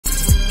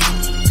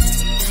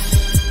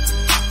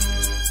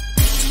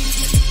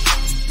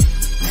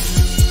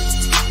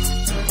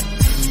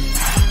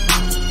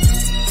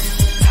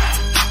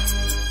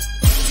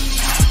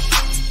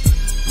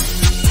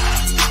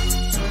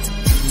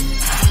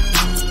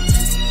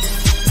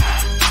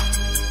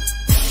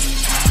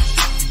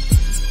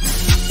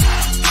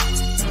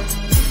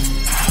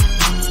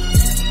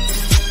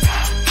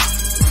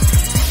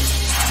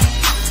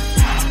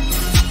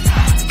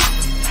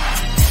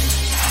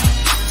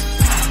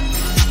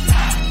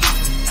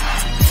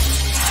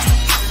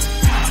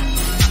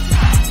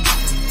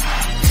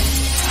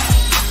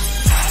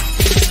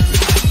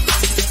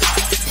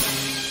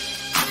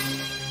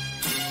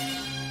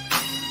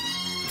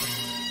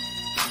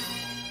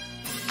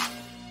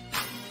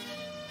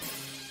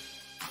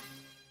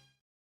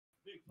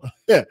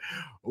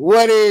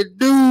What it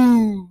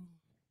do?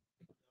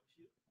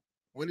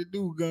 What it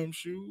do,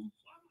 Gumshoe?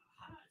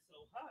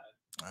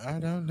 I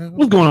don't know.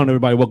 What's going on,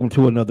 everybody? Welcome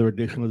to another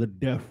edition of the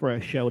Death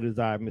Fresh Show. It is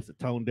I, Mr.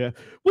 Tone Deaf.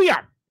 We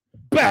are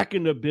back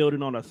in the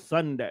building on a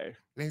Sunday.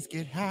 Let's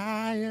get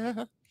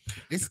higher.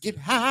 Let's get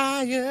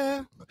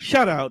higher.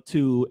 Shout out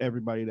to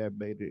everybody that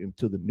made it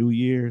into the New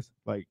Year's.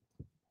 Like,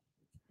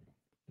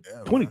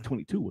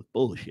 2022 was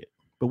bullshit,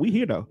 but we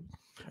here though.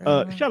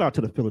 Shout out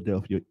to the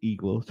Philadelphia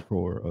Eagles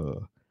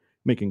for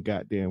making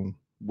goddamn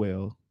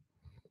well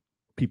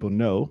people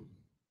know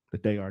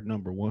that they are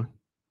number one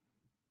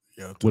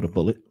with a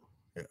bullet.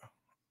 Yeah.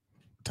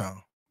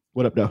 Tom.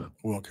 What up, though?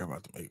 We don't care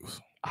about the Eagles.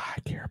 I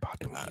care about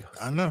the Eagles.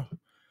 I know.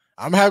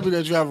 I'm happy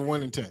that you have a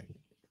winning team.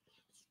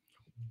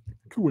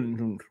 Two winning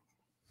teams.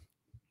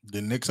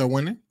 The Knicks are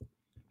winning?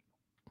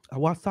 I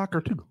watch soccer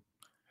too.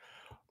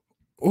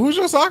 Who's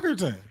your soccer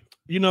team?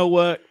 You know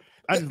what?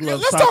 I just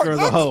love soccer as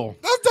a whole.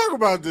 Let's talk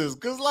about this,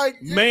 because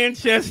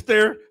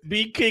Manchester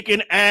be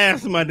kicking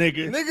ass, my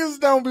nigga. Niggas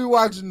don't be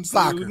watching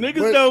soccer.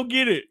 Niggas don't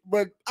get it.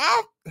 But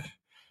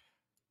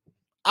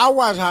I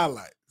watch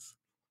highlights.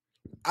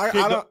 I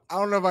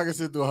don't know if I can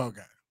sit through a whole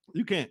game.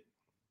 You can't.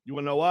 You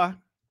wanna know why?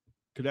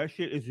 Because that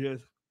shit is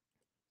just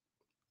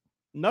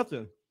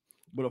nothing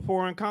but a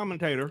foreign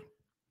commentator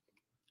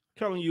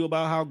telling you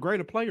about how great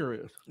a player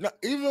is. No,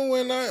 even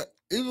when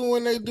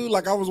they do,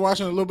 like, I was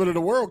watching a little bit of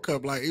the World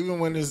Cup, like, even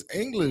when it's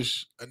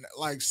English,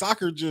 like,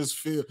 soccer just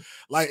feel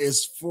like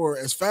it's for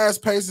as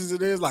fast paced as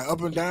it is, like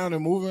up and down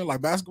and moving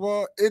like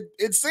basketball.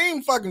 It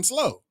seemed fucking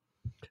slow.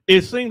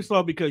 It seems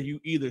slow because you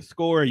either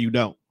score or you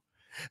don't.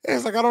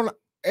 It's like I don't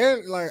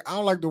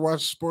like to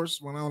watch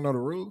sports when I don't know the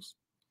rules.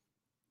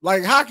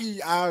 Like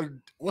hockey,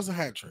 what's a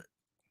hat trick?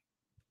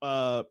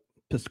 To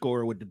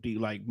score with the D,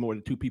 like more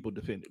than two people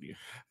defended you.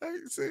 Hey,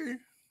 see,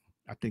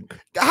 I think.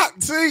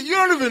 See, you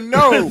don't even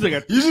know. You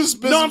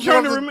just no. I'm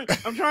trying to remember.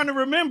 I'm trying to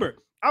remember.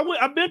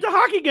 I've been to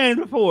hockey games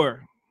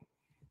before.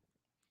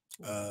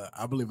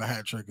 I believe a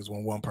hat trick is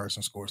when one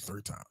person scores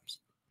 3 times.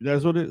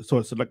 That's what it is. So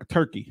it's like a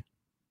turkey.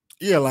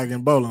 Yeah, like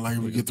in bowling, like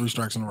if you get 3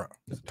 strikes in a row,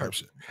 type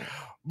shit.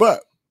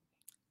 But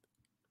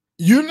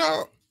you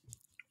know,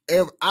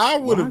 if I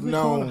would have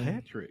known a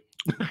hat trick,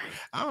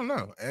 I don't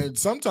know. And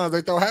sometimes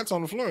they throw hats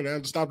on the floor. They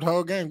have to stop the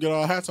whole game, get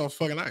all hats off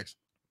fucking ice.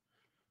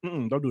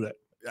 Don't do that.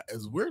 Yeah,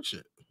 it's weird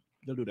shit.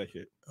 Don't do that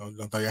shit. Oh,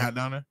 don't throw your hat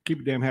down there. Keep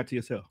your damn hat to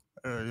yourself.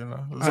 You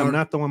know, I'm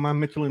not throwing my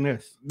Mitchell in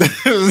this.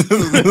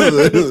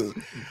 I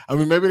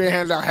mean, maybe they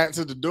hand out hats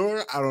at the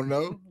door. I don't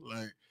know.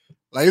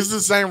 Like it's the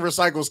same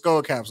recycled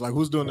skull caps. Like,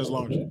 who's doing this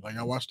laundry? Like,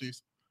 y'all watch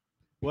these?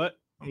 What?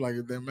 I'm like,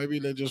 then maybe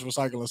they're just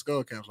recycling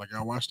skull caps. Like,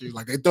 y'all watch these?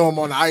 Like, they throw them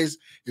on the ice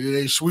and then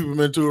they sweep them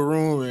into a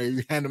room and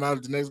they hand them out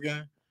at the next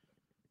game.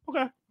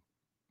 Okay.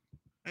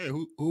 Hey,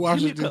 who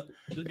washes these?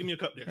 Just give me a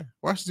cup there.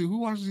 Who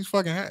washes these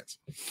fucking hats?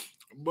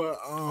 But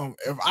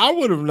if I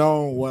would have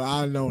known what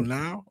I know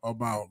now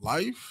about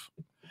life,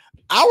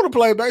 I would have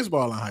played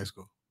baseball in high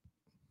school.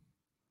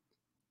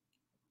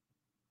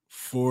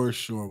 For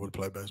sure would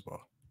play baseball.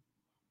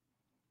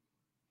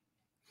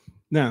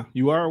 Now,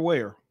 you are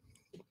aware.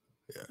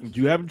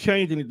 You haven't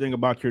changed anything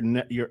about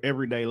your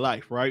everyday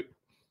life, right?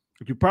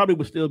 But you probably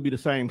would still be the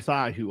same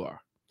size you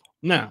are.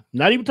 Now,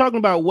 not even talking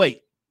about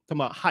weight,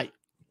 talking about height.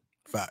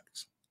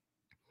 Facts.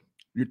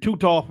 You're too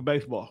tall for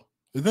baseball.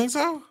 You think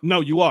so?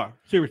 No, you are.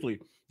 Seriously.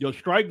 Your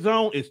strike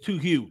zone is too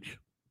huge.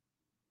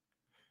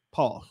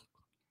 Pause.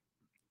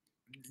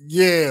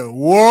 Yeah.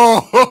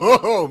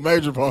 Whoa.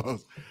 Major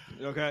pause.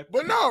 Okay.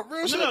 But no,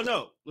 real shit.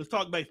 No. Let's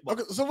talk baseball.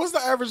 Okay, so what's the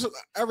average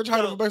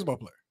height of a baseball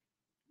player?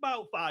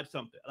 About 5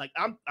 something. Like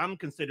I'm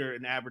considered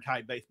an average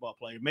height baseball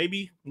player.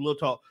 Maybe a little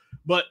tall.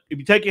 But if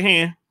you take your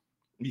hand,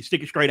 you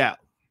stick it straight out.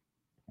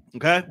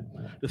 Okay?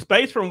 The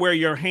space from where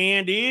your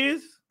hand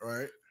is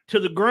to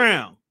the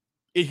ground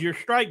is your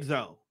strike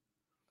zone.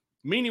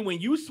 Meaning when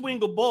you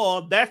swing a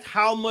ball, that's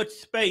how much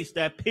space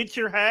that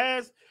pitcher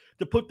has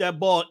to put that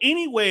ball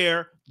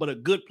anywhere but a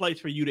good place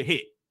for you to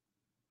hit.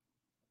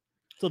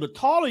 So the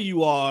taller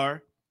you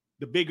are,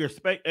 the bigger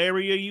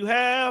area you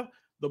have,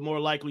 the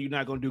more likely you're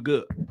not going to do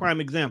good. Prime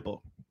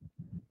example.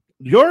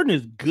 Jordan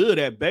is good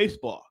at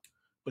baseball,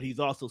 but he's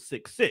also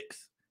 6'6".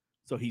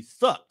 So he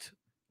sucked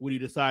when he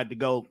decided to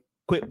go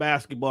quit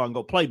basketball and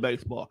go play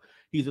baseball.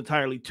 He's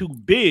entirely too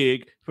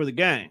big for the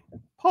game.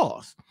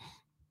 Pause.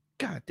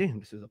 God damn,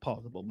 this is a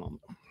pausable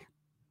moment.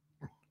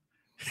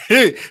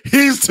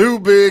 He's too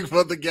big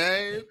for the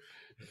game.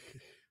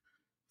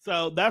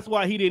 So that's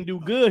why he didn't do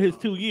good his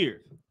 2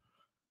 years.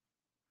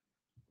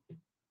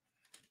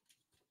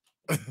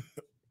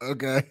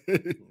 Okay.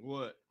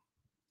 What?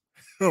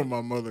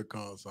 My mother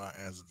called, so I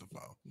answered the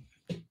phone.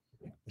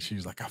 She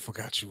was like, I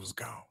forgot you was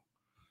gone.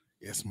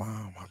 Yes,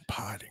 Mom, I'm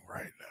potting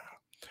right now.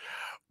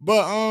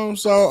 But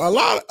so a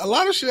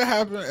lot of shit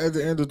happened at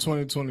the end of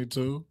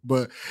 2022.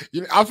 But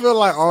I feel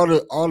like all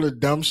the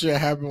dumb shit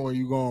happened when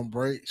you go on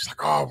break. She's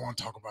like, oh, I want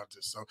to talk about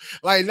this. So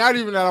like, not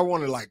even that I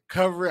want to like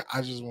cover it.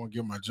 I just want to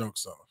get my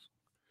jokes off.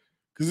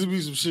 Cause it'd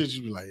be some shit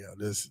you'd be like, yo,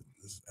 this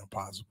is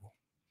impossible.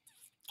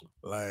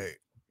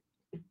 Like,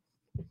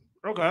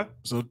 Okay.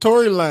 So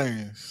Tory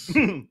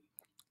Lanez,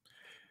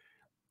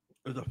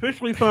 Is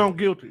officially found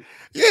guilty.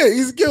 yeah,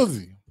 he's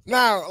guilty.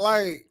 Now,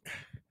 like,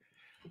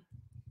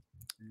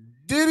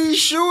 did he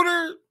shoot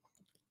her?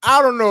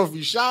 I don't know if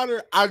he shot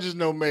her. I just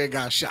know Meg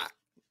got shot.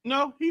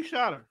 No, he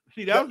shot her.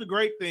 See, that was the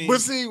great thing.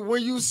 But see,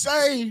 when you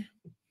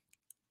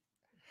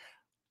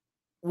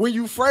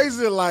phrase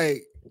it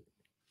like,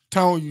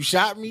 Tone, you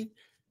shot me,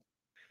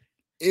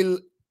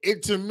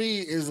 it to me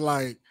is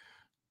like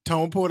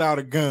Tone pulled out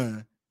a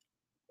gun,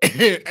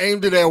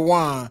 aimed it at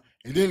Juan,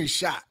 and then he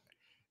shot.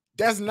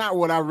 That's not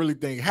what I really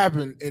think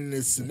happened in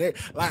this scenario.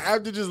 Like,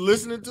 after just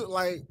listening to,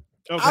 like,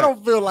 Okay. I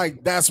don't feel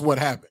like that's what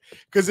happened.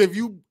 Because if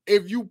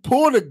you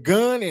pulled a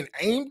gun and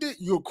aimed it,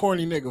 you're a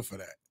corny nigga for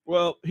that.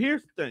 Well,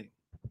 here's the thing,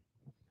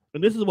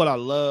 and this is what I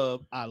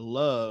love. I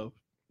love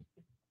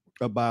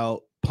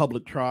about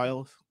public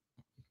trials,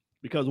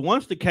 because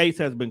once the case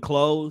has been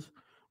closed,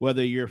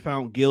 whether you're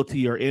found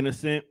guilty or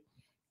innocent,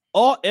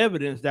 all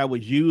evidence that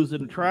was used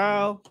in the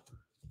trial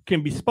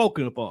can be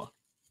spoken upon.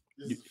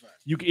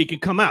 It can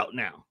come out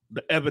now.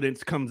 The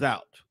evidence comes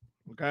out.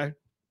 Okay.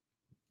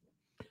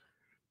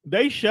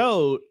 They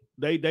showed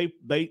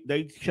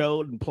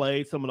and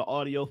played some of the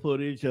audio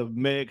footage of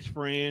Meg's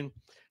friend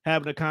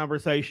having a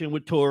conversation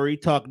with Tory,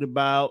 talking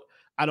about,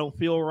 I don't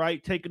feel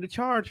right taking the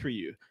charge for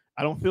you.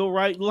 I don't feel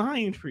right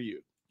lying for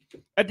you.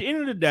 At the end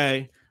of the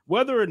day,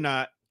 whether or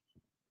not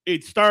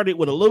it started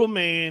with a little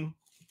man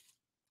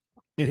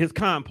in his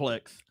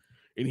complex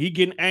and he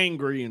getting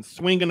angry and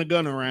swinging a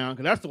gun around,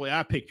 because that's the way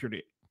I pictured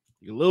it.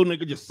 Your little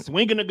nigga just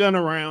swinging a gun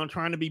around,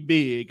 trying to be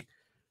big,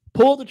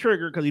 pulled the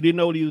trigger because he didn't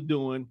know what he was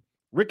doing,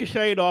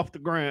 ricocheted off the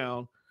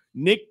ground,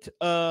 nicked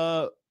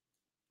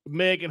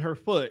Meg in her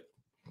foot.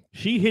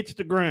 She hits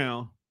the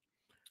ground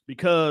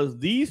because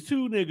these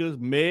two niggas,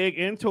 Meg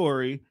and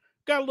Tory,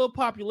 got a little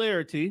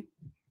popularity.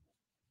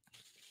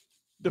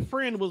 The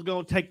friend was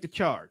going to take the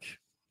charge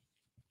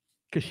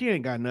because she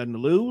ain't got nothing to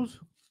lose.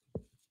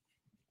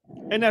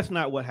 And that's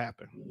not what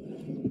happened.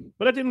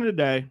 But at the end of the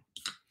day,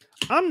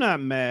 I'm not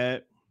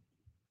mad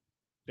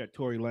that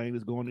Tory Lanez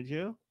is going to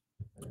jail.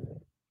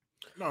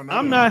 No,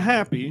 I'm not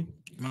happy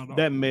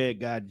that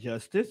Meg got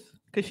justice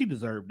because she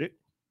deserved it.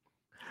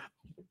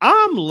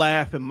 I'm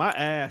laughing my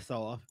ass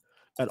off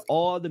at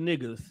all the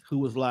niggas who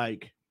was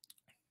like,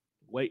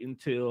 wait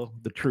until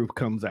the truth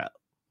comes out.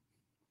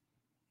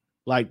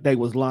 Like they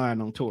was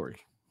lying on Tory.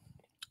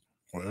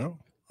 Well,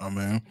 I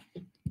mean,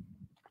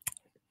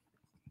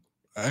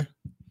 hey,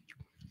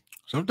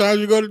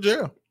 sometimes you go to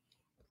jail.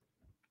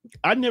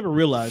 I never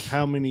realized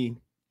how many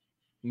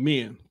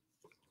men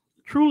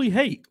truly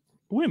hate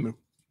women.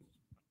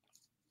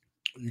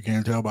 You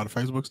can't tell by the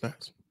Facebook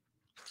stats.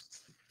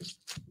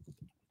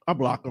 I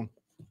block them.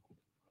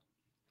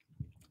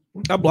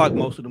 I block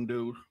most of them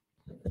dudes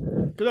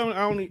because I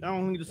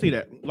don't need to see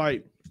that.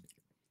 Like,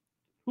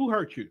 who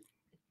hurt you?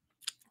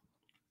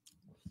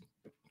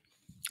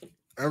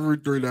 Every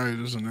 3 days,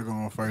 there's a nigga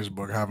on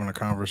Facebook having a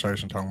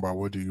conversation talking about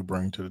what do you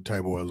bring to the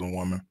table as a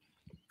woman.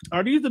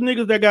 Are these the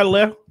niggas that got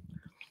left?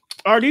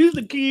 Are these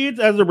the kids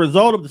as a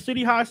result of the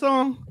City High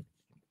song?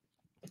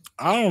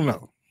 I don't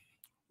know,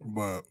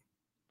 but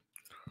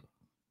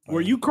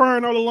were you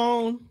crying all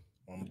alone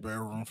on the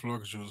bedroom floor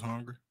because you was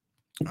hungry?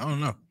 I don't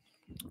know.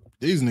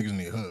 These niggas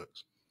need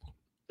hugs.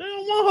 They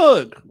don't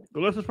want hugs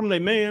unless it's from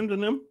their mans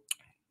and them.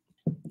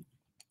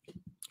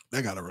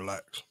 They gotta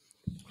relax.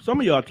 Some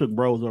of y'all took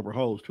bros over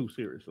hoes too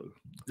seriously.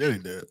 Yeah, they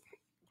did.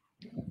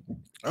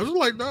 I was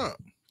like, dog,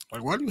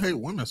 like, why do you hate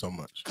women so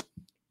much?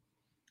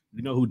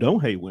 You know who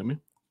don't hate women?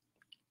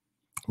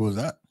 Who was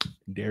that?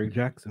 Derrick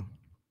Jackson.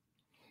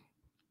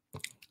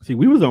 See,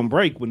 we was on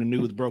break when the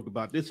news broke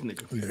about this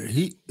nigga.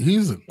 Yeah,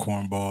 he's a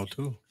cornball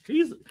too.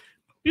 He's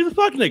a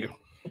fuck nigga.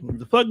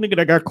 He's a fuck nigga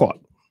that got caught.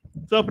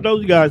 So for those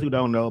of you guys who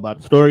don't know about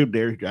the story of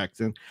Derrick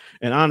Jackson,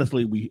 and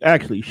honestly, we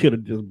actually should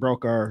have just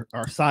broke our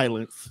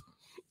silence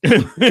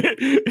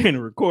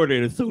and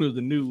recorded as soon as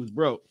the news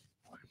broke.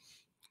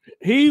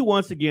 He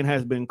once again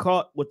has been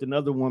caught with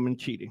another woman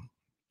cheating.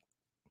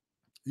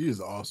 He is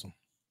awesome.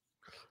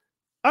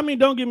 I mean,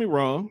 don't get me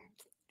wrong.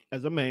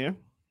 As a man,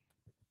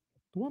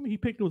 the woman he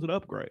picked was an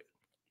upgrade.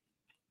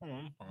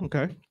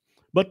 Okay.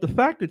 But the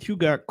fact that you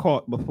got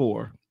caught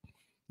before,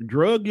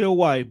 drug your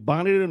wife,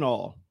 bonnet and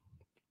all,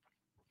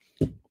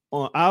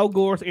 on Al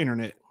Gore's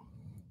internet,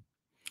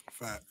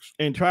 facts,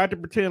 and tried to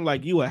pretend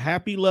like you a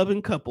happy,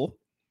 loving couple,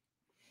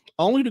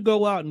 only to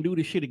go out and do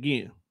this shit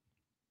again.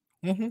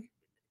 Mm-hmm.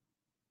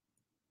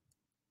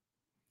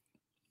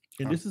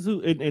 And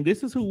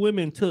this is who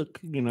women took,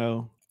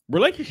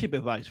 relationship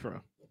advice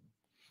from.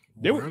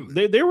 There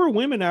were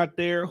women out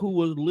there who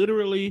was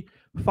literally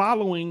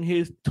following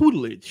his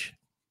tutelage.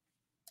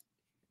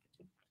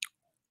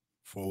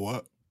 For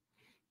what?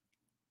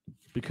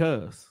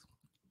 Because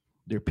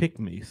they're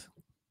pick-me's.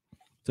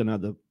 So now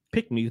the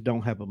pick-me's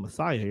don't have a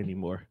messiah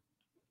anymore.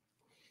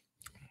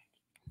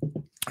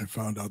 I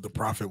found out the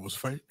prophet was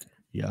fake.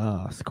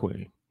 Yes,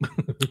 queen.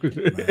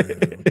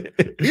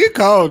 He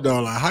called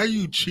though, like, how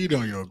you cheat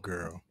on your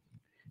girl?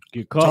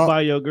 Get caught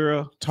by your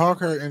girl. Talk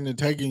her into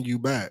taking you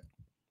back.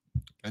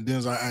 And then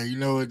it's like, hey, you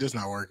know what? This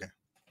not working.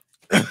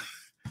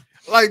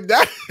 Like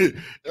that,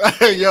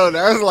 yo,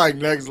 that's like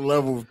next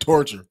level of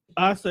torture.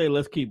 I say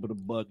let's keep it a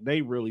buck.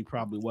 They really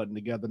probably wasn't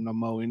together no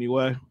more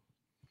anyway.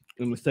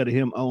 And instead of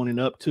him owning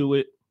up to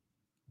it,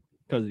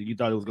 because you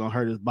thought it was gonna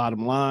hurt his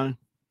bottom line.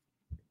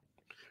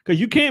 Because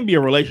you can't be a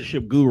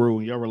relationship guru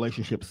and your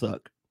relationship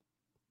suck.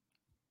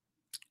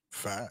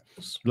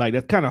 Facts. Like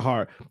that's kind of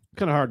hard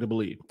to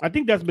believe. I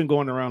think that's been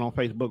going around on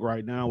Facebook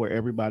right now, where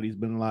everybody's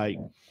been like,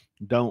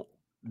 "Don't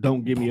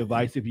give me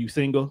advice if you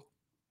single."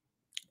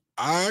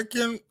 I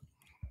can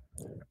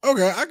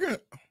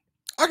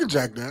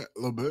jack that a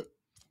little bit,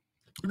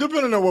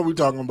 depending on what we're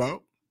talking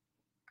about.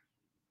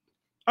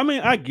 I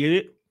mean, I get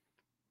it.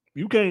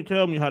 You can't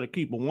tell me how to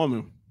keep a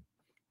woman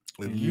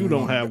if you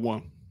don't have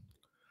one.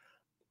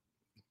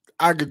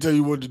 I can tell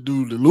you what to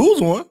do to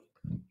lose one.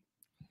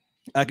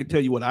 I can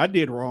tell you what I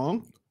did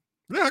wrong.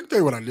 Yeah, I can tell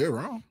you what I did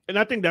wrong. And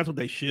I think that's what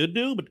they should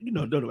do, but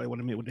don't nobody want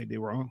to admit what they did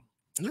wrong.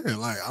 Yeah,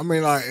 like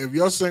if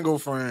your single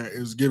friend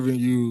is giving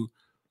you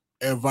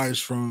advice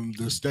from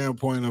the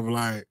standpoint of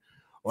like,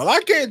 well,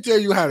 I can't tell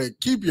you how to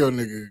keep your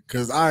nigga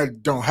because I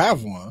don't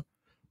have one,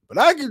 but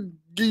I can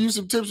give you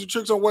some tips and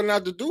tricks on what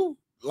not to do.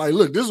 Like,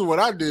 look, this is what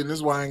I did, and this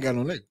is why I ain't got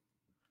no nigga.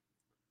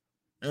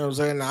 You know what I'm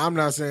saying? Now, I'm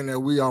not saying that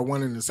we are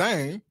one and the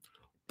same,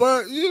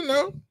 but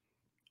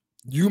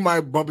you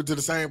might bump into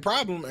the same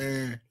problem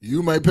and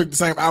you might pick the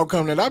same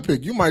outcome that I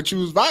pick. You might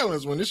choose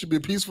violence when this should be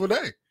a peaceful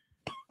day.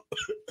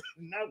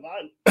 Not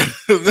violence.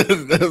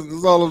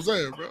 That's all I'm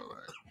saying, bro. Like,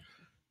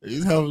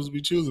 these helpers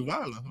be choosing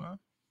violence, man.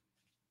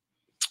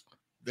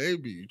 They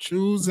be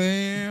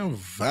choosing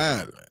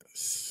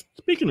violence.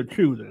 Speaking of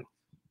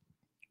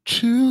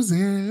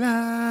choosing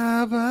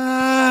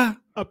lava.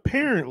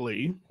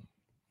 Apparently,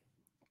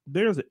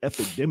 there's an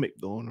epidemic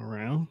going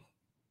around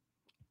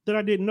that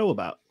I didn't know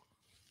about.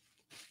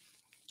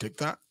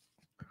 TikTok?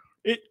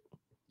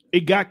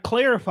 It got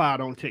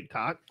clarified on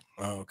TikTok.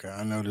 Oh, okay.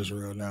 I know this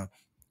real now.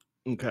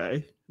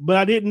 Okay. But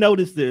I didn't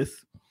notice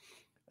this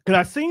because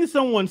I seen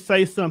someone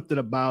say something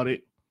about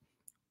it,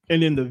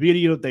 and in the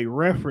video they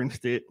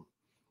referenced it.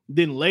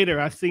 Then later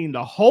I seen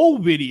the whole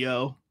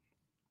video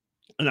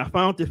and I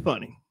found it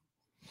funny.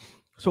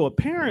 So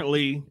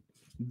apparently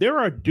there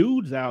are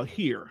dudes out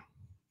here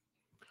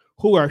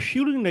who are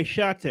shooting their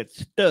shots at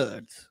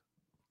studs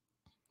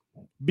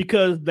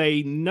because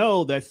they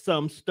know that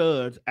some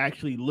studs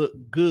actually look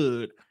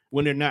good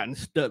when they're not in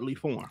studly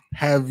form.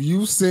 Have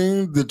you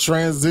seen the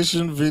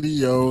transition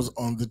videos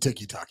on the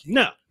TikTok?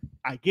 No,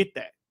 I get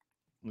that.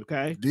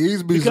 Okay.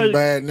 These be some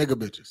bad nigga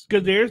bitches.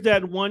 Because there's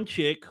that one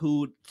chick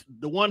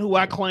the one who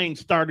I claim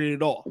started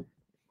it all,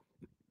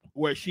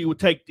 where she would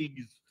take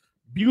these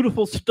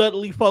beautiful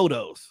studly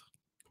photos.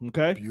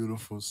 Okay.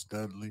 Beautiful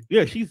studly.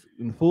 Yeah, she's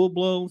in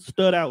full-blown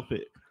stud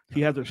outfit. She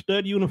has her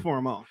stud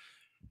uniform on.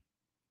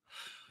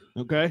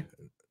 Okay.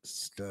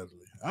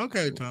 Studly.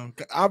 Okay, Tom.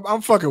 I'm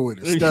fucking with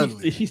it.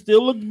 Studly. She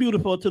still looks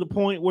beautiful to the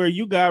point where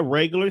you got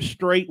regular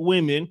straight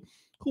women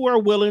who are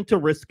willing to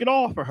risk it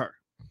all for her.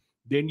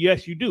 Then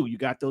yes, you do. You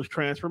got those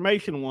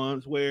transformation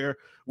ones where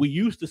we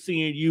used to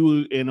seeing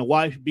you in a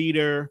wife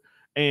beater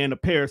and a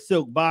pair of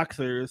silk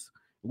boxers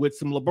with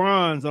some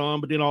LeBrons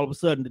on, but then all of a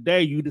sudden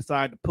today you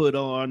decide to put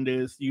on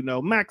this,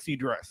 maxi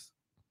dress.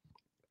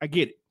 I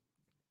get it.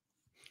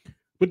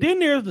 But then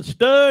there's the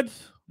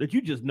studs that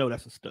you just know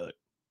that's a stud.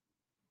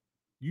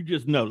 You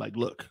just know, like,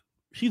 look,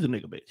 she's a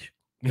nigga bitch.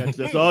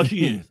 That's all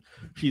she is.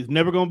 She's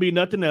never gonna be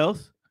nothing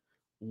else.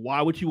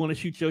 Why would you want to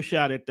shoot your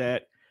shot at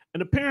that?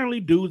 And apparently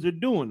dudes are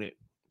doing it.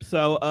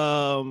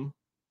 So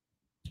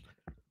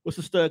what's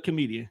the stud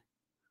comedian?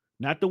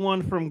 Not the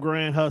one from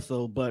Grand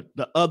Hustle, but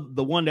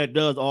the one that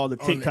does all the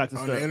TikToks and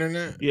stuff. On the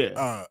internet?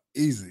 Yeah.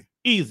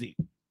 Easy.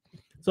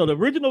 So the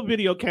original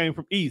video came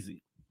from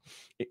Easy.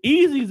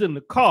 Easy's in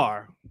the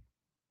car,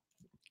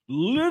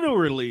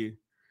 literally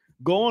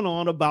going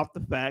on about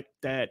the fact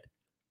that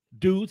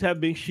dudes have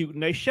been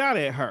shooting a shot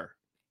at her.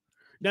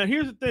 Now,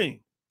 here's the thing.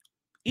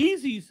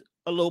 Easy's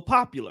a little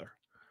popular.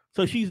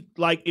 So she's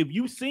like, if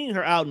you've seen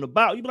her out and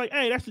about, you'd be like,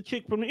 hey, that's the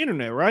chick from the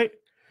internet, right?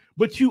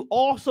 But you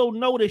also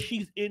know that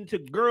she's into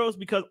girls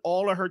because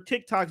all of her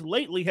TikToks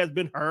lately has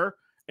been her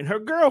and her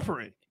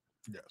girlfriend.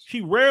 Yes.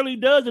 She rarely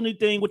does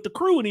anything with the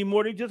crew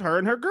anymore than just her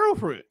and her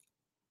girlfriend.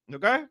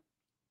 Okay?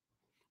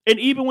 And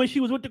even when she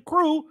was with the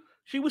crew,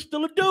 she was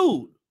still a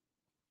dude.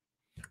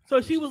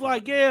 So she was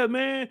like, yeah,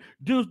 man,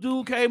 this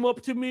dude came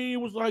up to me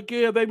and was like,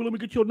 yeah, baby, let me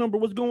get your number.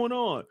 What's going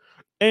on?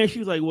 And she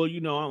was like, well,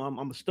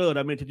 I'm a stud.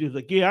 I'm introduced.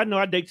 Like, yeah, I know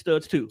I date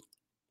studs too.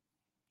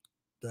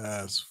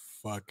 That's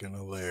fucking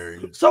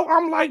hilarious. So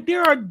I'm like,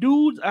 there are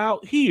dudes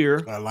out here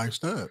that like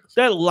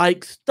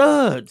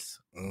studs.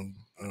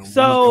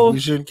 So we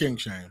shouldn't kink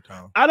shame,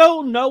 Tom. I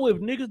don't know if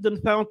niggas done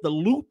found the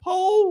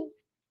loophole.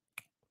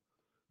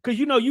 Cause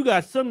you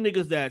got some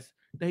niggas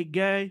they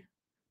gay,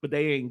 but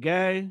they ain't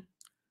gay.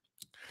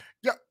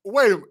 Yeah,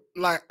 wait a minute.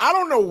 Like, I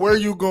don't know where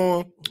you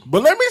going,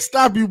 but let me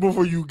stop you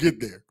before you get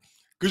there.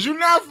 Because you're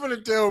not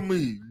finna tell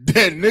me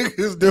that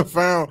niggas done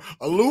found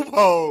a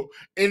loophole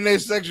in their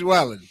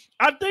sexuality.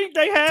 I think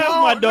they have,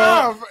 my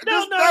dog.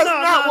 No,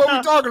 That's not what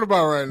we're talking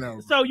about right now.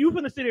 Bro. So you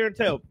finna sit here and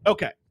tell,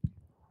 okay.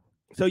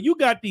 So you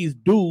got these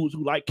dudes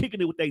who like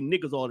kicking it with their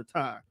niggas all the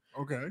time.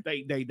 Okay.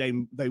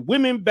 They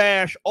women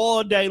bash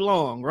all day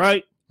long,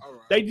 right? All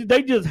right.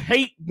 They just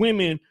hate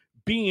women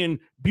being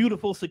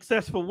beautiful,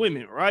 successful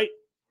women, right?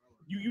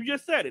 You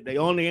just said it. They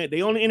on the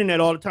internet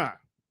all the time.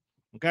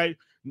 Okay.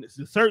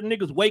 Certain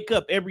niggas wake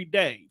up every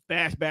day,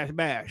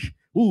 bash.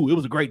 Ooh, it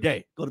was a great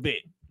day. Go to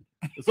bed.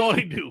 That's all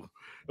they do.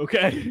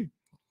 Okay.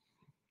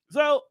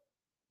 So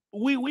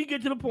we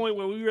get to the point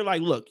where we were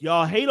like, look,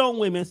 y'all hate on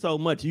women so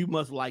much, you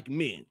must like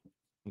men.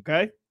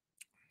 Okay.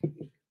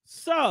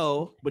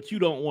 So, but you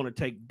don't want to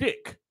take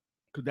dick,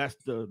 because that's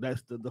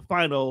the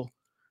final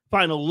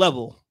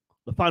level,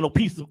 the final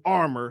piece of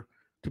armor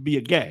to be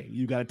a gay.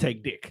 You gotta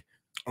take dick.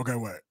 Okay,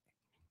 wait.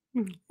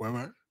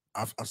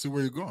 I see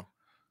where you're going.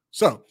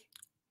 So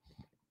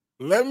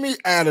let me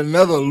add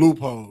another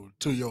loophole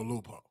to your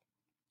loophole.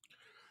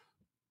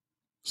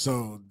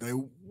 So they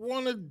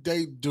want to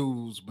date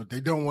dudes, but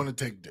they don't want to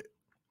take dick.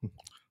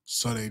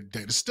 So they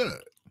date a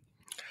stud.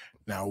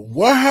 Now,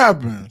 what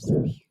happens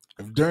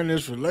if during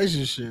this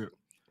relationship,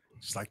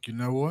 it's like, you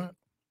know what?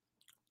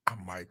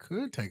 I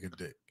could take a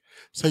dick.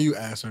 So you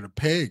ask her to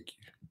peg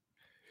you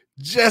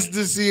just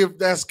to see if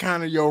that's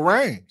kind of your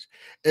range.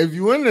 If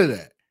you into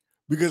that,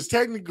 because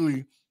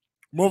technically,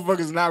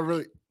 motherfuckers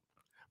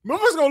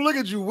gonna look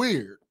at you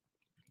weird,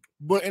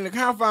 but in the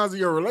confines of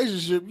your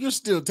relationship, you're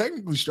still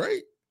technically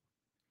straight.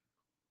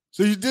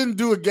 So you didn't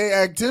do a gay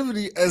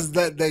activity as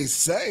that they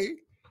say.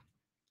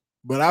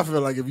 But I feel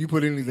like if you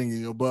put anything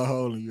in your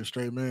butthole and you're a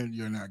straight man,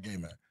 you're not a gay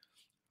man.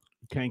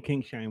 You can't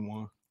king shame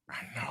one. I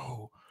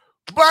know.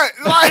 But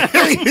like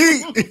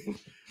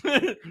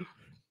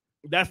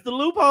that's the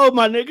loophole,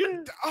 my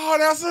nigga. Oh,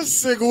 that's a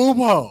sick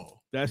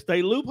loophole. That's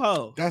the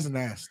loophole. That's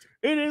nasty.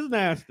 It is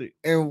nasty.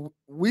 And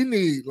we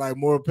need like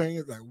more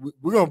opinions. Like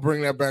we're gonna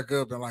bring that back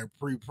up in like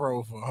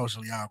pre-pro for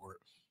Socially Awkward.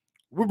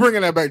 We're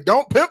bringing that back.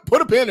 Don't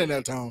put a pin in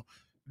that tone.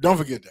 Don't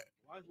forget that.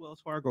 Why is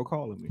Wells Fargo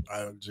calling me?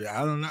 I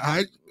don't know.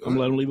 I'm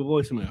letting him leave a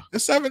voicemail.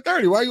 It's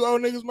 7:30. Why you owe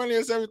niggas money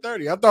at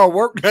 7:30? I thought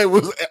work day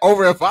was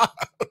over at 5.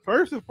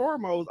 First and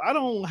foremost, I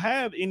don't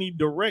have any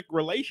direct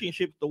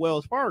relationship to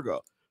Wells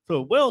Fargo.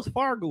 So if Wells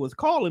Fargo is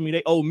calling me,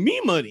 they owe me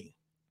money.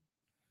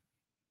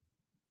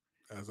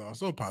 That's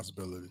also a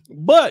possibility.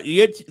 But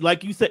it's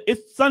like you said,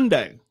 it's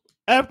Sunday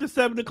after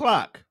 7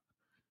 o'clock.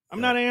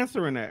 I'm not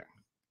answering that.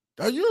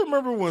 Do you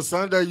remember when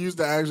Sunday used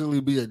to actually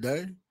be a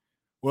day?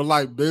 Where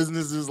like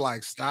businesses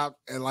like stopped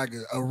at like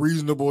a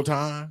reasonable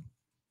time?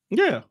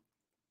 Yeah.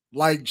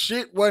 Like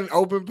shit wasn't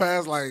open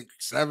past like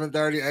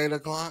 7:30, 8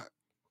 o'clock.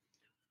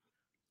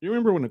 You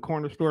remember when the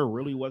corner store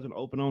really wasn't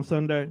open on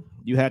Sunday?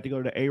 You had to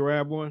go to the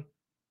Arab one?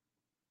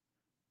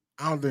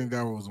 I don't think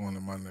that was one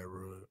in my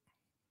neighborhood.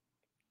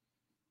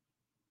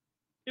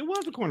 It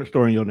was a corner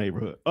store in your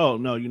neighborhood. Oh,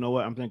 no, you know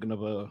what? I'm thinking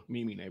of a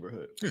Mimi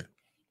neighborhood. Yeah.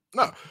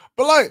 No,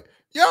 but like,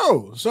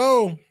 yo,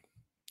 so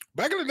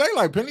back in the day,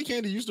 like penny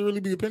candy used to really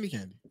be a penny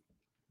candy.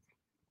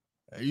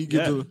 You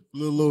get the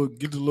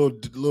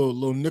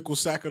little nickel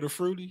sack of the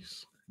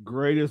fruities.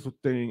 Greatest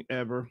thing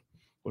ever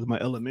was my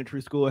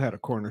elementary school. It had a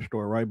corner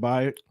store right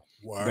by it.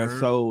 Word. That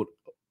sold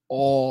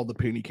all the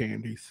penny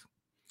candies.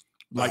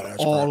 Like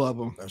all of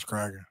them. That's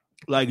cracking.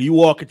 Like you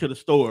walk into the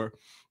store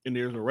and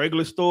there's a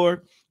regular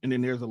store and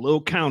then there's a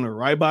little counter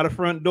right by the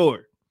front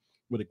door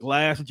with a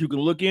glass that you can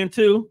look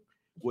into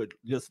with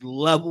just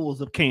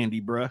levels of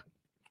candy, bruh.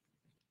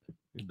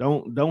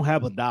 Don't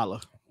have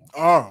 $1.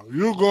 Oh,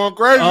 you going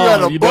crazy?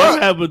 You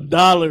don't have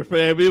 $1,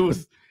 fam.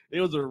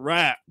 It was a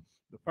wrap.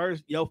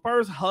 Your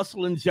first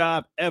hustling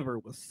job ever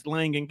was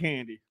slanging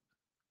candy.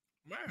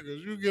 Man,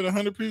 because you get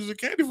 100 pieces of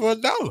candy for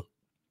 $1.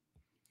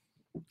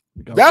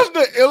 That's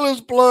the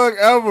illest plug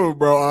ever,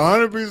 bro.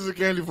 100 pieces of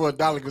candy for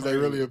 $1 because they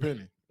really a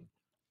penny.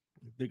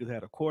 Niggas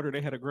had a quarter,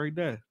 they had a great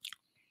day.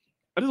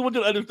 I just want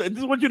you to understand. I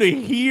just want you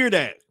to hear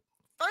that.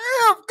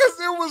 Damn, because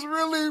it was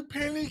really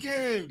penny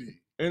candy.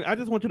 And I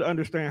just want you to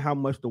understand how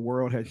much the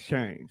world has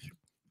changed.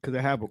 Because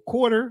they have a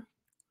quarter,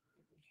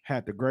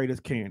 had the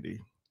greatest candy.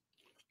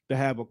 They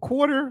have a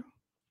quarter,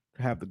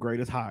 have the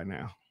greatest high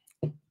now.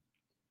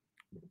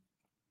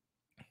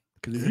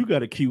 Because if you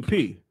got a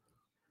QP,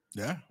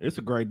 yeah, it's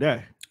a great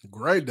day.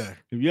 Great day.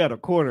 If you had a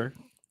quarter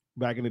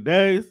back in the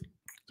days,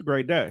 it's a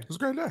great day. It's a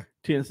great day.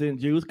 10-cent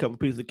juice, couple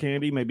pieces of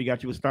candy, maybe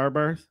got you a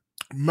Starburst.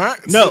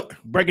 No,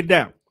 break it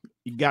down.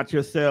 You got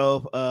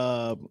yourself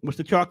what's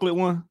the chocolate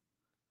one?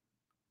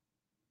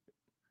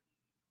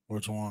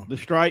 Which one? The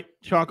striped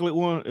chocolate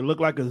one. It looked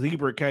like a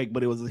zebra cake,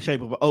 but it was the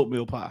shape of an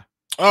oatmeal pie.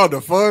 Oh,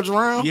 the fudge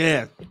round?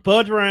 Yeah.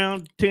 Fudge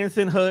round,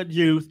 10-cent HUD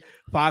juice,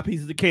 5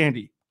 pieces of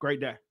candy. Great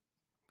day.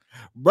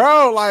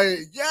 Bro, like,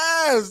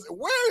 yes.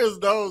 Where is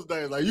those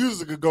days? Like, you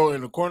used to go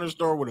in the corner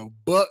store with a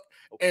buck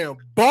and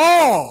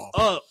ball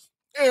up.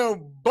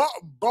 And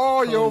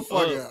ball your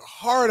fucking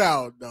heart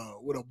out, though,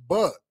 with a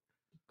buck.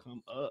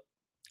 Come up.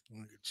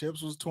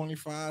 Chips was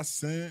 25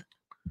 cents.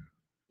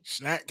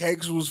 Snack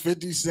cakes was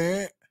 50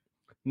 cents.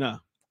 No.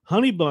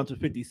 Honey Buns was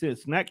 50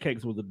 cents. Snack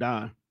cakes was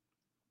 $10.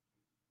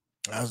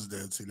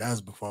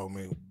 That's before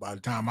me. By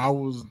the time I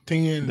was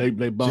 10,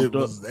 They bumped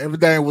up.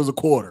 Everything was a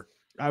quarter.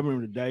 I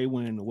remember the day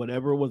when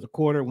whatever was a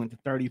quarter went to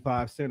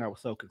 35 cents. I was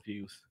so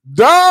confused.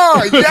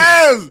 Duh,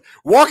 yes.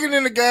 Walking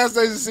in the gas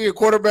station seeing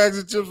quarterbacks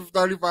and chips for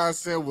 35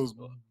 cents was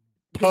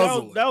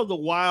puzzling. That was a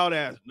wild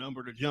ass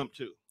number to jump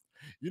to.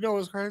 You know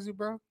what's crazy,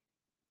 bro?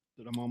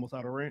 That I'm almost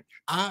out of ranch.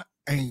 I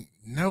ain't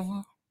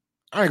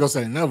gonna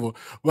say never,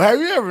 but have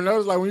you ever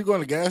noticed, like, when you go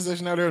in the gas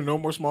station out there, no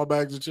more small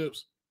bags of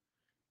chips?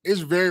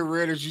 It's very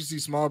rare that you see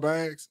small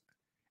bags.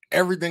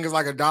 Everything is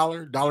like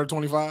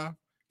 $1.25.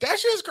 That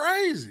shit's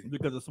crazy.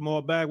 Because a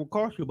small bag will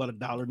cost you about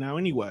 $1 now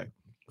anyway.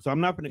 So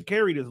I'm not going to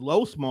carry this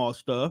low small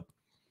stuff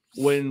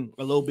when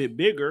a little bit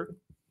bigger,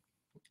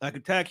 I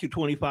could tax you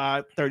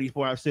 25,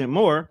 35 cents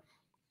more.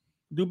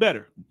 Do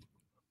better.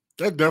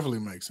 That definitely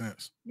makes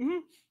sense. Mm-hmm.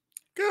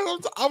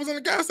 I was in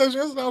the gas station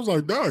yesterday. I was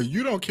like, dog,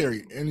 you don't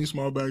carry any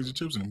small bags of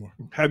chips anymore.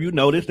 Have you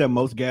noticed that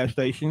most gas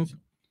stations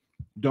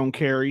don't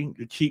carry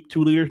the cheap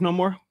 2 liters no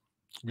more?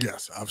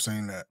 Yes, I've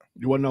seen that.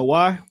 You want to know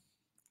why?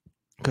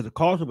 Because the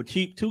cost of a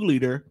cheap 2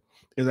 liter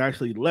is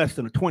actually less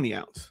than a 20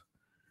 ounce.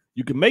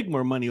 You can make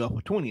more money off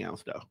a 20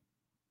 ounce though.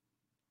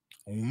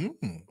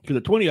 Because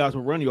a 20 ounce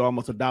will run you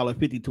almost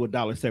 $1.50 to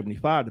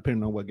 $1.75,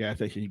 depending on what gas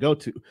station you go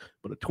to.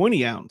 But a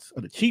 20 ounce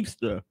of the cheap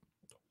stuff,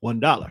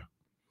 $1,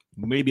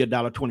 maybe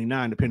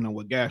 $1.29, depending on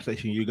what gas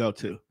station you go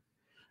to.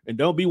 And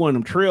don't be one of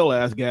them trail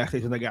ass gas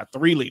stations that got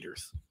 3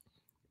 liters.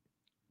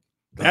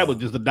 That was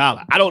just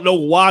 $1. I don't know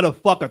why the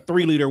fuck a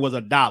 3 liter was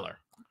 $1.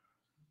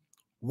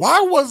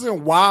 Why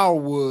wasn't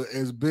Wildwood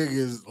as big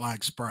as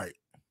like Sprite?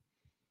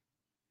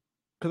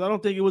 Because I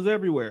don't think it was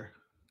everywhere.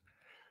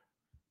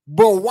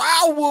 But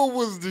Wildwood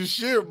was the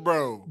shit,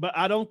 bro. But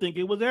I don't think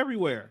it was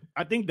everywhere.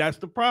 I think that's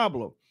the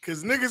problem.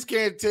 Because niggas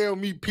can't tell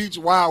me Peach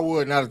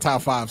Wildwood not a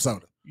top 5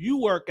 soda. You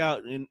work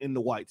out in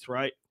the whites,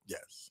 right?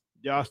 Yes.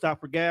 Y'all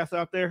stop for gas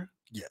out there?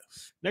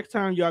 Yes. Next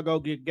time y'all go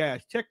get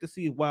gas, check to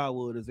see if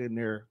Wildwood is in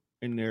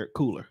their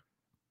cooler.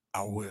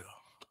 I will.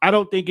 I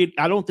don't think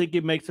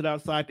it makes it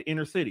outside the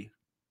inner city.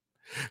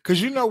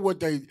 Because you know what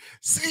they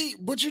see,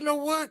 but you know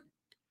what?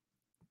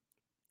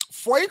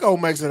 Fuego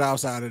makes it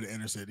outside of the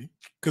inner city.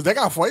 Because they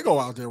got Fuego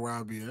out there where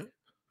I'll be at.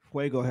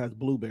 Fuego has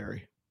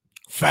blueberry.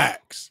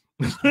 Facts.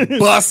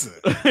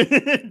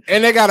 Bussin'.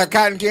 And they got a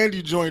cotton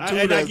candy joint too.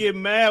 And I get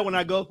mad when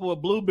I go for a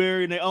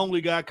blueberry and they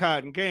only got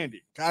cotton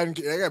candy.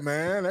 They got,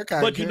 man, that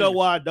cotton But you candy. know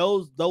why?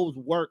 Those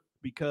work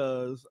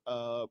because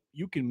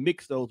you can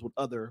mix those with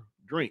other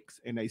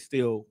drinks and they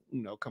still,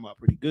 come out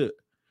pretty good.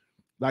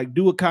 Like,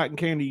 do a cotton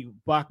candy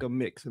vodka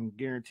mix and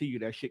guarantee you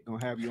that shit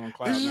gonna have you on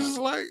cloud. It's just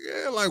like,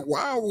 like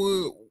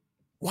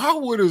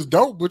Wildwood is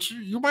dope, but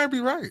you might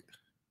be right.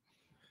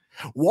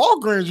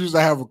 Walgreens used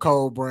to have a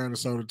cold brand of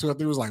soda too. I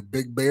think it was like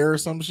Big Bear or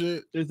some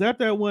shit. Is that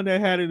one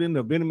that had it in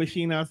the vending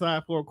machine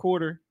outside for a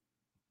quarter?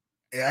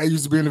 Yeah, I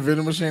used to be in the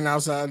vending machine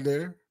outside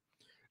there.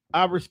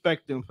 I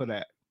respect them for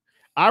that.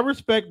 I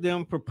respect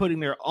them for putting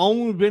their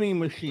own vending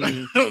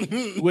machine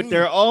with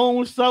their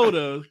own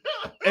sodas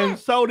and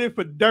sold it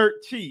for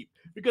dirt cheap.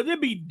 Because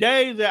it'd be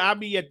days that I'll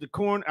be at the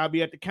corner, I'll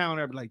be at the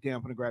counter, I'll be like, damn,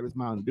 I'm gonna grab this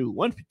Mountain Dew.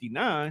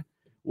 $1.59,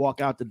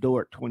 walk out the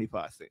door at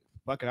 25 cents.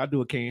 Fuck it, I'll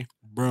do a can.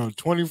 Bro,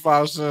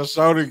 25-cent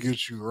soda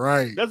gets you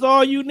right. That's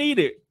all you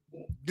needed.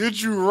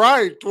 Get you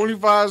right,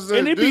 25 cents.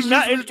 And it'd be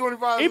not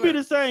 25 it'd be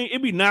the same,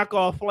 it'd be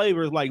knockoff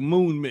flavors like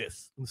Moon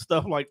Mist and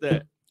stuff like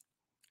that.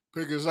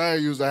 Because I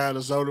used to have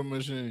a soda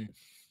machine.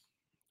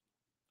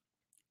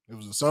 It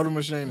was a soda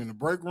machine in the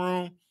break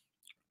room,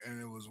 and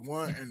it was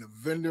one in the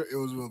vendor. It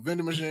was a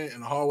vending machine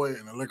in the hallway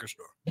in the liquor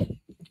store.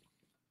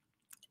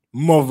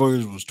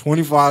 Motherfuckers was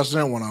 25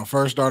 cents when I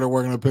first started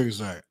working at Pick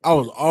Sack. I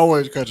was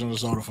always catching the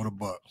soda for the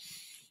buck.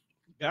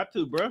 Got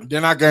to, bro.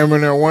 Then I came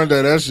in there one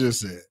day. That shit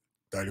said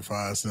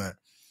 35 cents.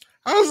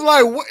 I was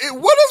like,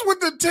 what is with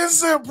the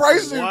 10-cent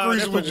price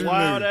increase? That's a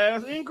wild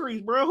ass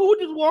increase, bro. Who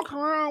just walks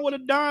around with a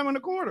dime and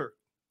a quarter?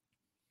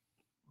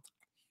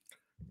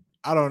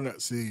 I don't know.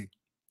 See,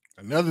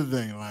 another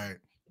thing, like,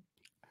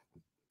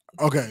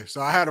 okay,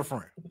 so I had a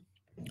friend,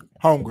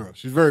 homegirl.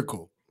 She's very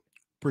cool.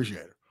 Appreciate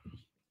her.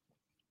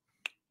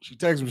 She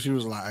texted me. She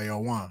was like, hey, yo,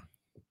 Juan,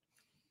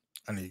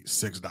 I need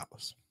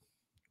 $6.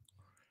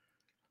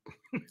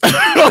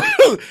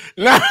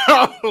 Now,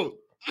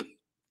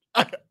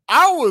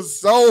 I was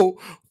so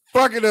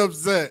fucking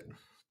upset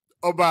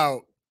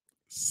about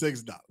 $6.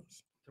 It's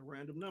a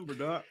random number,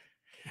 dog.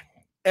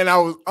 And I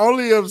was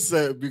only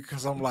upset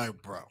because I'm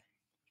like, bro,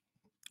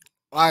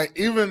 like,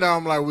 even though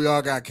I'm like, we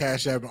all got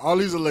Cash App and all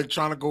these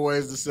electronic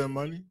ways to send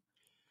money,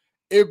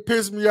 it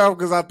pissed me off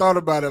because I thought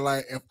about it.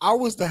 Like, if I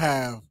was to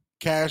have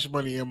cash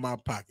money in my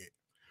pocket,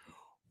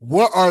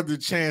 what are the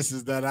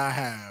chances that I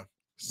have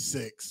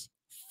 $6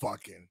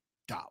 fucking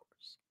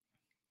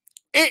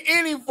in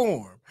any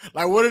form?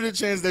 Like, what are the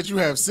chances that you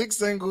have 6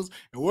 singles,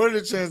 and what are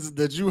the chances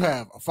that you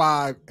have a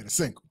 5 and a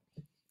single?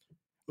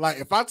 Like,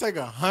 if I take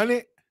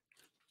 100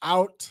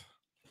 out,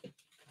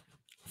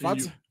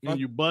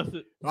 you bust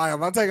it. Like,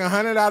 if I take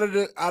 100 out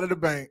of the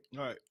bank,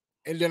 all right,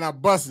 and then I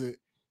bust it,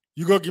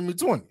 you go give me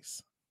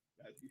 20s.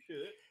 You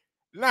should.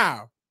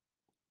 Now,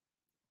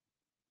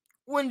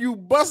 when you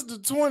bust the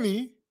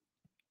 20,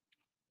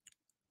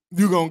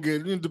 you're gonna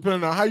get,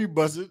 depending on how you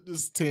bust it,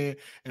 it's 10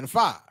 and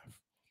 5.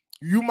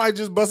 You might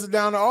just bust it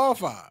down to all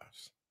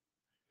 5s.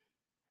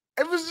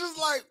 It was just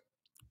like,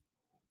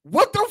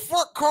 what the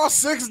fuck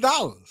cost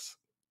 $6?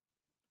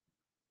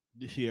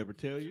 Did she ever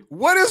tell you?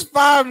 What is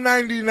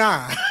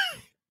 $5.99?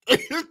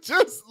 It's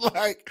just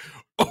like,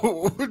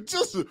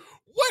 just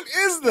what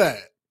is that?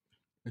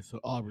 It's an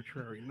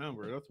arbitrary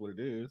number. That's what it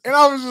is. And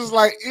I was just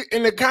like,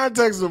 in the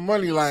context of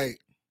money, like,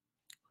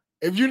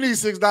 if you need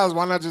 $6,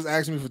 why not just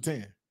ask me for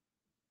 10?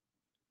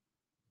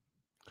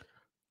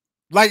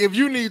 Like, if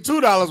you need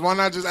 $2, why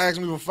not just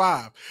ask me for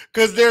 5?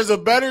 Because there's a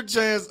better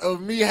chance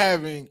of me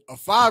having a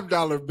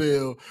 $5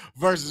 bill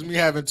versus me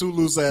having 2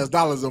 loose ass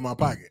dollars in my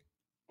pocket.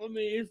 I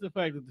mean, it's the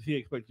fact that she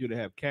expects you to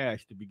have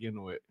cash to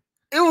begin with.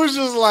 It was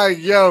just like,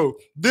 yo,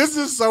 this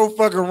is so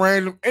fucking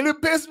random. And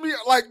it pissed me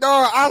like,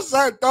 dog, I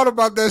thought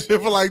about that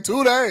shit for like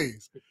 2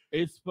 days.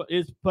 It's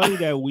funny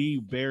that we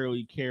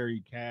barely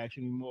carry cash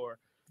anymore,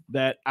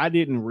 that I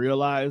didn't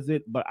realize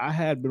it, but I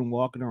had been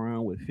walking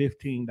around with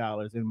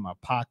 $15 in my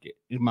pocket,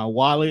 in my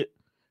wallet,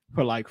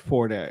 for like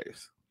 4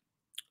 days.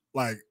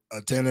 Like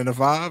a 10 and a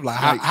 5?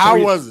 Like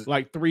how was it?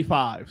 Like 3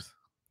 5s.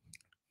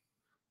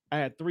 I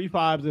had 3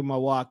 5s in my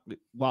wallet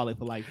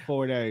for like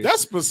 4 days.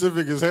 That's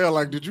specific as hell.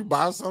 Like, did you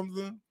buy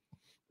something?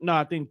 No,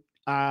 I think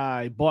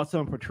I bought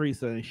something for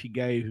Teresa and she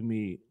gave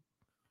me.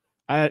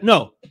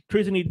 No,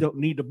 Teresa need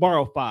to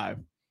borrow 5,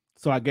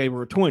 so I gave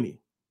her a 20.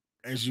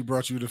 And she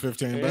brought you the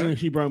 15 back. And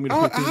she brought me the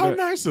 15 How back.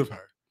 nice of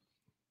her.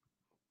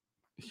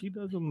 She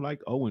doesn't like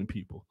owing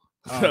people.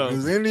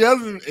 Because any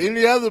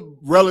other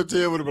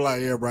relative would have been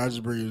like, yeah, bro, I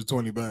just bring you the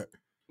 20 back.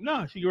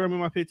 No, she gave me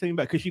my 15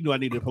 back because she knew I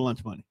needed it for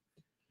lunch money.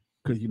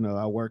 Because,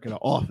 I work in an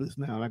office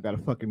now and I got to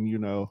fucking,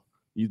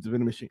 use the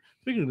vending machine.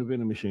 Speaking of the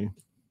vending machine.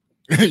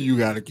 You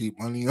got to keep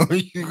money on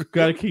you.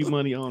 Got to keep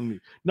money on me.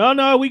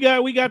 No, we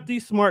got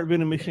these smart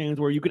vending machines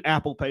where you can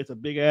Apple Pay. It's a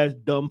big ass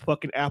dumb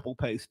fucking Apple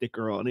Pay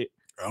sticker on it.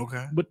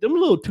 Okay. But them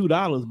little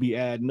 $2 be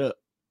adding up.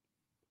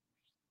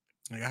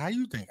 Like, how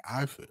you think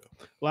I feel?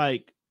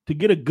 Like, to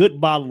get a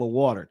good bottle of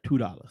water,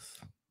 $2.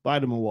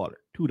 Vitamin water,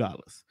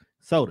 $2.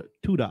 Soda,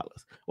 $2.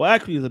 Well,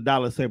 actually, it's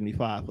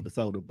 $1.75 for the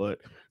soda, but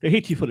they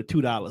hit you for the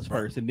 $2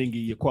 first and then give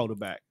you your quota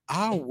back.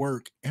 I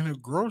work in a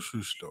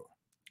grocery store.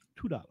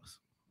 $2.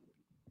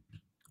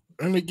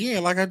 And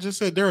again, like I just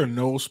said, there are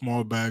no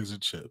small bags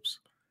of chips.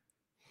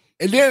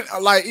 And then,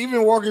 like,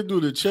 even walking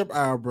through the chip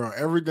aisle, bro,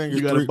 everything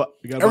is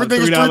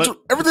everything's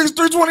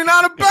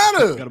 $3.29 or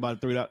better. Got about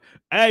 $3.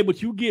 Hey,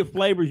 but you get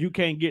flavors you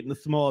can't get in the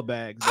small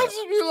bags. I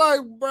just be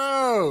like,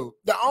 bro,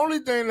 the only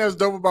thing that's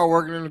dope about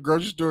working in the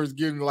grocery store is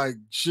getting like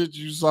shit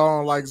you saw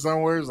on like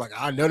somewhere. It's like,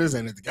 I know this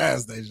ain't at the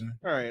gas station.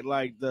 All right,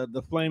 like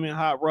the flaming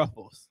hot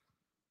Ruffles.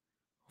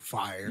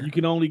 Fire. You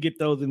can only get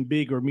those in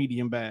big or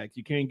medium bags.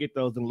 You can't get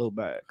those in little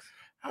bags.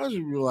 I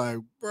should be like,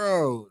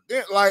 bro,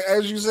 like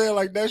as you said,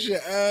 like that shit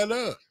add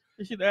up.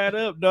 It should add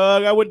up,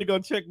 dog. I went to go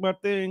check my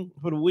thing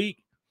for the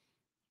week.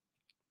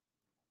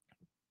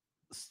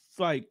 It's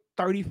like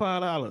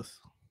 $35.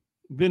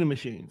 Vending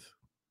machines.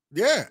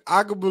 Yeah,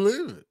 I could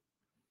believe it.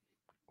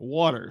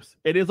 Waters.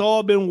 It has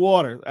all been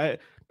water.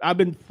 I've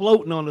been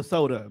floating on the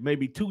soda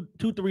maybe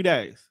 2-3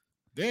 days.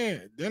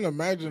 Then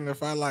imagine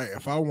if I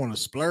want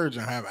to splurge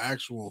and have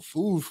actual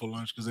food for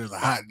lunch because there's a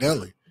hot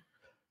deli.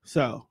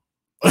 So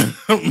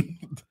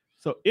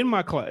in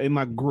my class, in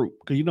my group,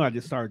 because I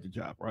just started the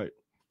job, right?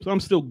 So I'm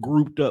still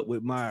grouped up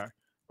with my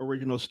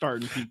original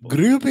starting people.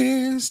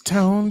 Groupies,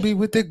 town be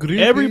with the groupies.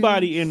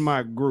 Everybody in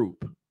my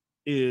group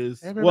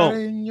is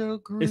in your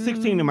group. It's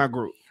 16 in my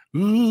group.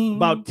 Ooh.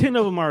 About 10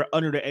 of them are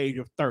under the age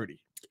of 30.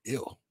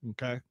 Ew.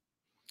 Okay.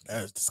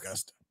 That's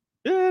disgusting.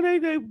 Yeah,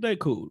 they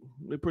cool.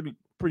 They're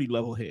pretty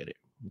level headed.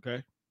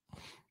 Okay.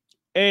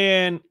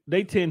 And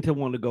they tend to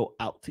want to go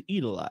out to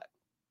eat a lot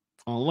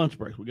on lunch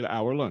breaks. We get an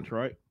hour lunch,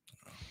 right?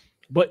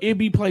 But it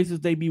be places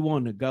they be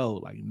wanting to go,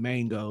 like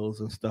Mangoes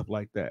and stuff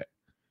like that.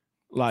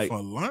 Like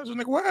for lunch,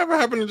 like whatever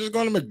happened to just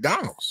going to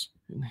McDonald's?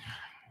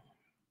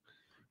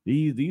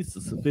 These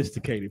are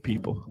sophisticated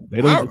people.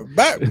 They don't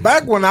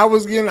back when I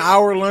was getting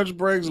hour lunch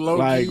breaks, low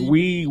like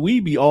key. we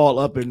be all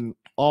up and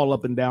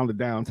down the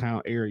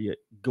downtown area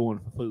going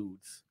for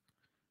foods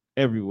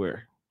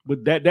everywhere.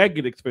 But that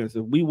get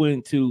expensive. We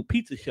went to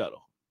Pizza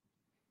Shuttle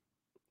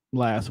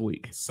last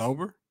week.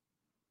 Sober?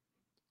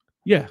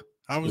 Yeah.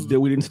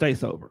 We didn't stay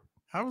sober.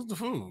 How was the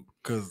food?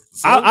 Because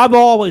I've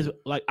always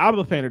I'm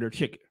a fan of their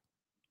chicken.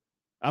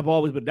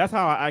 But that's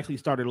how I actually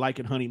started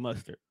liking honey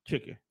mustard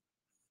chicken.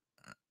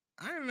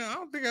 I don't know. I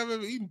don't think I've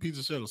ever eaten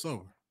Pizza Shuttle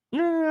sober.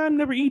 Yeah, I've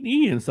never eaten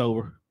Ian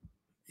sober.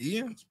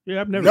 Ian?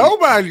 Yeah, I've never.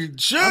 Nobody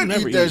should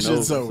eat that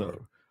shit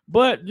sober.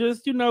 But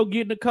just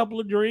getting a couple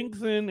of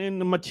drinks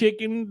and my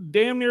chicken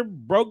damn near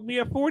broke me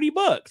at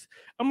 $40.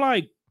 I'm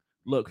like,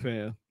 look,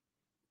 fam.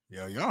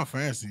 Yo, y'all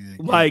fancy.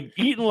 Like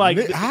eating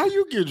like how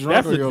you get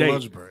drunk on your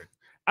lunch break?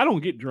 I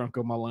don't get drunk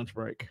on my lunch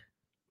break.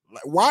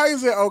 Like, why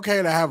is it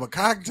okay to have a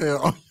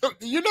cocktail?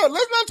 Let's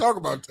not talk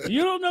about that.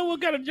 You don't know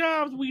what kind of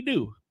jobs we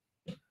do.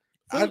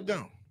 I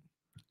don't.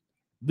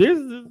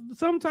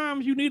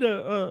 Sometimes you need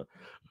a.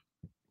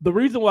 The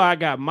reason why I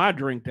got my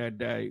drink that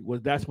day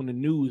was that's when the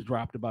news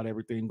dropped about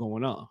everything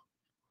going on.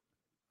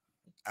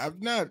 I'm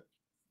not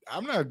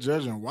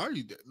judging why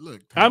you did.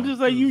 Look, I'm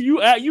just like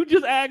you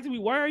just asked me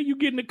why are you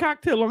getting a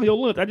cocktail on your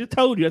lunch? I just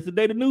told you that's the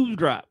day the news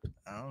dropped.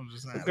 I was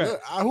just saying, Okay.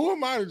 look, who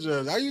am I to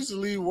judge? I used to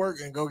leave work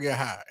and go get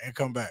high and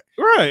come back.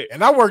 Right.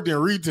 And I worked in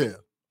retail.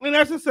 And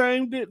that's the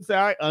same. So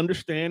I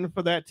understand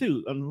for that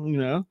too.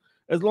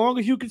 As long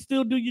as you can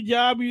still do your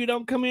job, you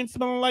don't come in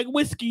smelling like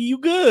whiskey, you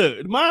good.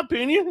 In my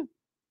opinion.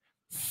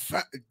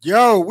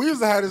 Yo, we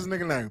used to have this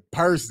nigga named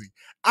Percy.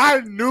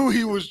 I knew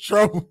he was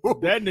trouble.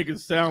 That nigga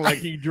sound like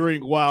he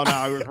drink Wild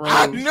Irish Rose.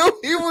 I knew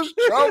he was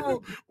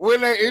trouble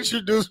when they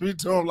introduced me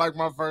to him like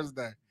my first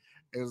day.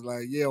 It was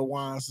like, yeah,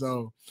 Juan,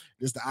 so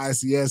it's the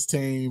ICS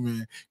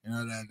team,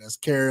 and that's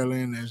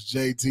Carolyn, that's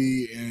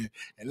JT,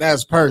 and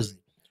that's Percy.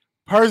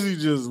 Percy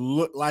just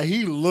looked like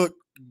he looked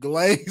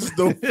glazed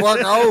the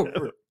fuck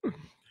over.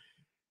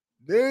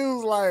 Dude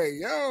was like,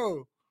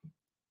 yo,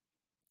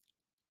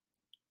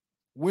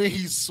 when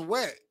he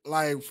sweat,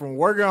 like from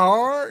working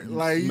hard,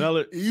 like smell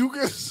it. You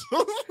can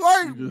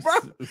like you bro,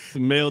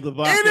 smell the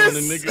vodka on the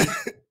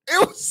nigga.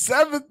 It was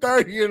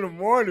 7:30 in the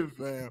morning,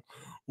 fam.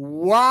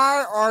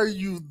 Why are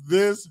you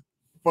this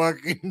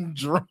fucking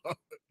drunk?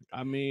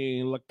 I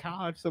mean,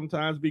 Lacage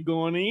sometimes be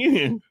going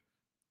in.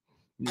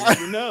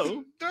 You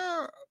know.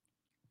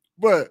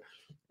 But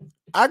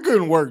I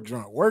couldn't work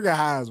drunk. Working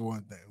high is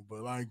one thing.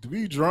 But like to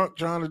be drunk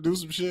trying to do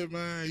some shit,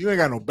 man, you ain't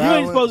got no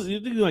balance.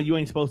 You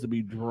ain't supposed to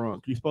be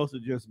drunk. You're supposed to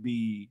just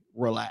be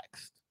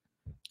relaxed.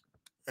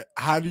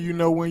 How do you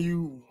know when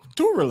you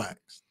too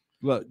relaxed?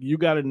 Look, you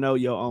got to know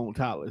your own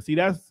tolerance. See,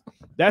 that's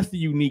the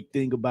unique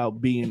thing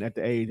about being at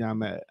the age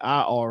I'm at.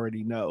 I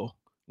already know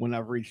when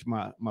I've reached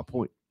my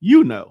point.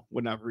 You know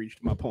when I've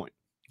reached my point.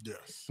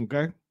 Yes.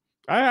 Okay.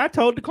 I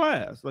told the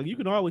class, like, you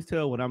can always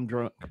tell when I'm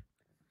drunk.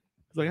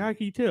 It's like, how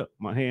can you tell?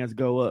 My hands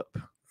go up.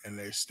 And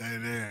they stay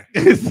there.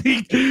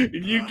 See,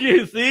 you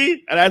can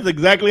see, and that's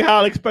exactly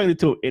how I explained it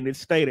to him. And it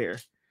stay there.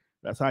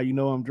 That's how you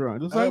know I'm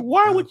drunk. It's like,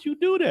 why would you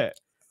do that?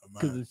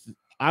 Because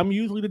I'm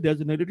usually the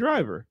designated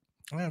driver.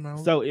 Yeah,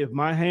 so if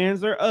my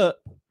hands are up,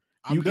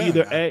 you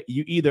either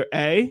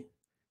A,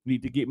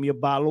 need to get me a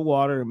bottle of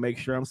water and make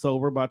sure I'm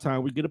sober by the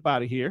time we get up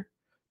out of here.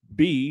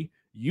 B,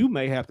 you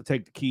may have to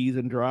take the keys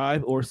and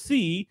drive. Or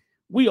C,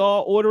 we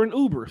all ordering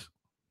Ubers.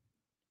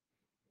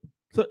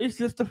 So it's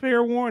just a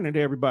fair warning to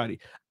everybody.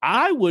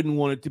 I wouldn't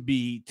want it to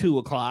be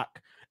 2:00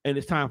 and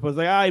it's time for us.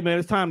 Like, all right, man,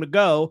 it's time to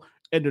go,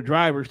 and the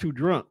driver's too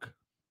drunk.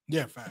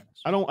 Yeah,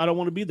 facts. I don't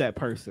want to be that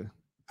person.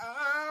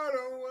 I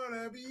don't want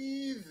to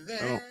be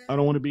that. I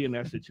don't want to be in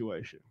that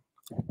situation.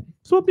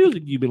 So what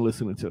music you been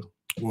listening to?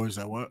 What is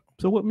that? What?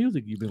 So what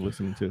music you been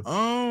listening to?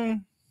 I've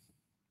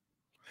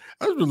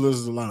been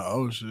listening to a lot of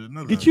old shit.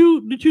 Did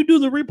you do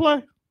the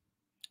replay?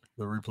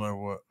 The replay of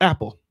what?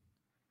 Apple.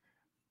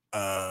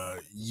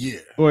 Yeah.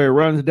 Or it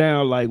runs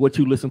down like what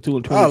you listen to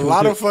in 2022. A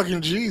lot of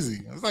fucking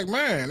Jeezy. It's like,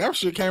 man, that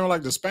shit came in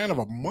like the span of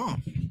a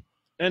month.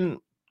 And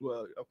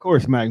well, of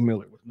course, Mac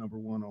Miller was number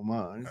one on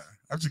mine.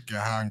 I just get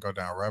high and go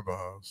down rabbit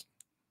holes.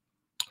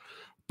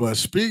 But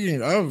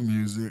speaking of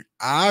music,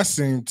 I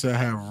seem to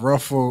have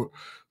ruffled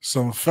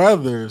some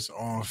feathers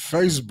on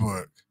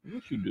Facebook.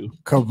 What you do?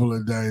 A couple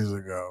of days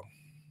ago.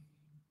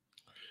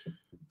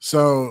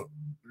 So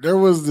there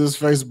was this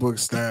Facebook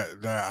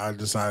stat that I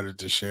decided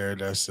to share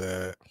that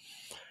said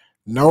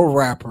no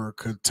rapper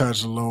could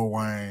touch Lil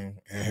Wayne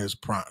in his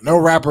prime. No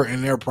rapper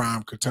in their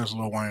prime could touch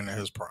Lil Wayne in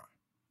his prime.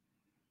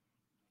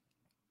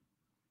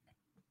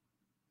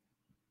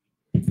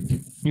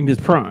 In his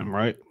prime,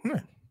 right? Yeah.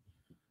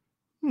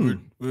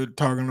 We're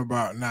talking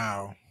about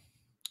now.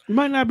 You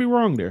might not be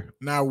wrong there.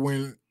 Now,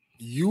 when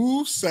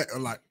you say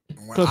like,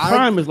 because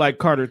prime is like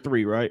Carter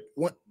 3, right?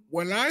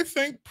 When I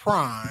think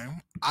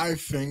prime, I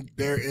think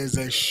there is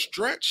a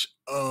stretch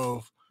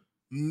of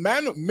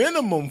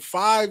minimum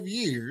 5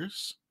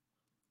 years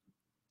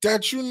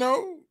that you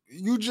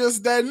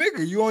just that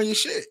nigga. You on your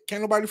shit.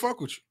 Can't nobody fuck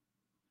with you.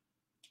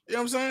 You know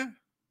what I'm saying?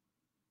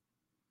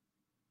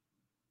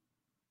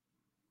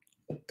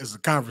 It's a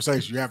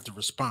conversation. You have to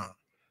respond.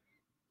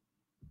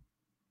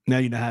 Now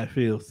you know how it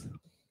feels.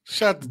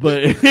 Shut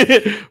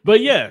the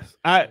but yes,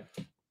 I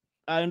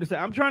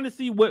understand. I'm trying to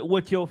see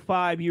what your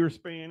 5-year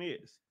span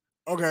is.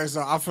 Okay,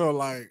 so I feel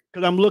like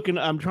because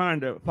I'm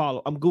trying to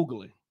follow. I'm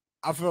Googling.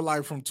 I feel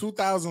like from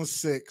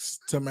 2006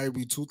 to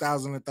maybe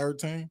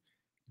 2013,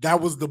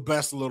 that was the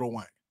best Lil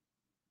Wayne.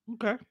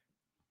 Okay.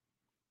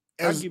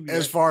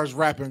 As far as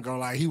rapping go,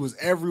 like he was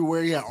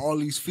everywhere. He had all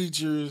these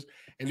features,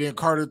 and then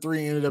Carter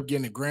 3 ended up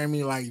getting a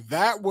Grammy. Like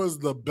that was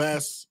the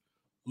best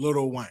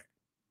Lil Wayne.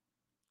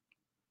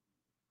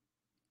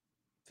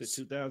 To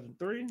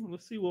 2003.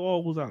 Let's see what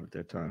all was out at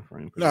that time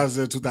frame. No, it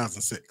was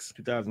 2006.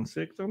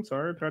 2006. I'm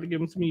sorry. Try to give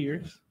him some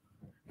years.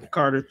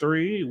 Carter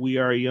 3, We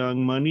Are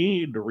Young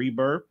Money, The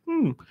Rebirth.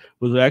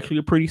 Was actually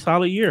a pretty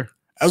solid year.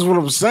 That's what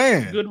I'm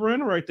saying. Good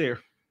run right there.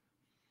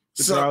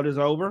 The drought is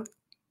over.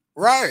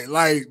 Right.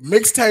 Like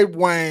mixtape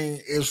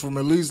Wayne is from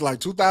at least like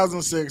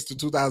 2006 to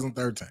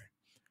 2013.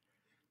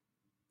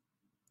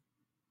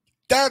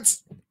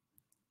 that's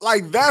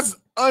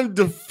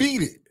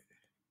undefeated.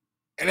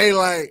 And they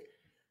like,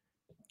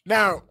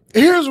 now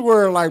here's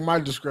where like my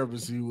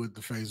discrepancy with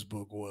the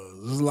Facebook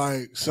was. It's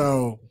like,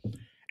 so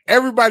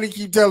everybody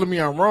keep telling me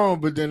I'm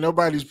wrong, but then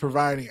nobody's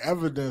providing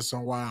evidence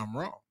on why I'm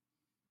wrong.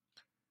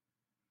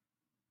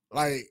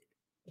 Like,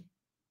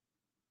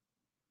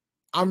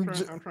 I'm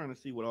trying to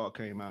see what all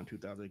came out in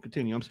 2000.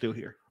 Continue. I'm still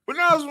here. But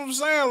that's what I'm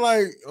saying.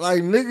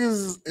 Like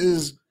niggas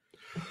is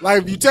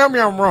like, if you tell me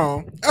I'm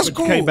wrong, that's But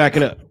cool. You can't back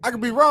it up. I could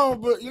be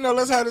wrong, but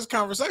let's have this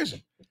conversation.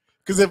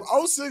 Because if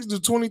 06 to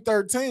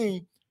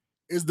 2013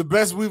 is the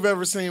best we've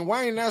ever seen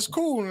Wayne, that's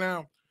cool.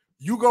 Now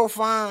you go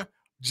find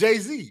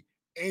Jay-Z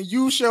and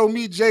you show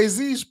me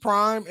Jay-Z's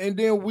prime, and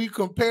then we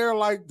compare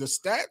like the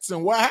stats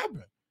and what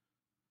happened.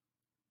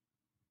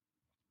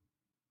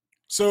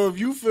 So if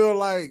you feel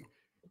like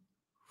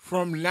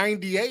from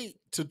 98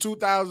 to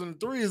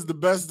 2003 is the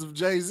best of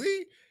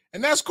Jay-Z,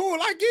 and that's cool,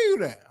 I give you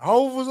that.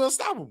 Hov was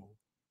unstoppable.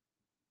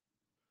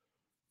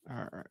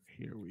 All right,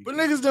 here we go. But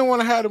go. niggas didn't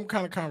want to have them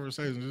kind of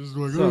conversations. Just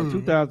like, so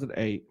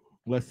 2008,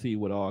 let's see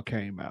what all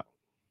came out.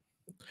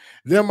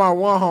 Then my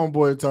one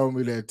homeboy told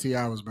me that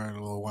T.I. was better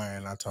than Lil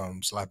Wayne. I told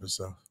him to slap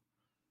himself.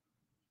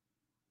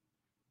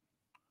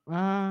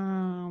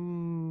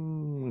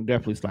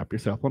 Definitely slap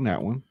yourself on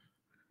that one.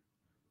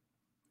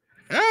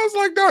 I was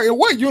like, dog, in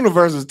what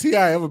universe has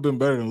T.I. ever been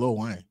better than Lil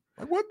Wayne?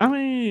 Like, what? I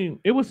mean,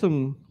 it was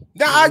some.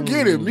 Now, I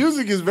get it.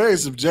 Music is very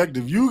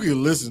subjective. You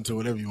can listen to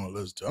whatever you want to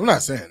listen to. I'm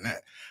not saying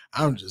that.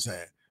 I'm just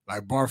saying,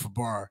 like, bar for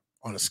bar,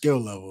 on a skill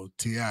level,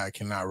 T.I.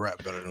 cannot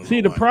rap better than See,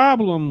 Lil the Wayne.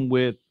 problem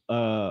with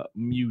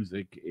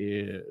music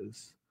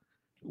is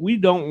we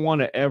don't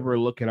want to ever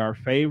look at our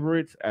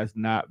favorites as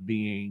not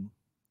being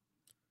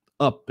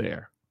up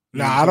there.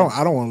 Nah, I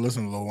don't want to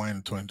listen to Lil Wayne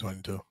in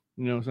 2022. You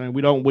know what I'm saying?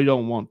 We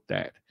don't want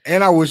that.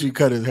 And I wish he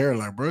cut his hair.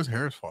 Like, bro, his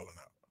hair is falling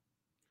out.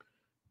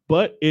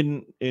 But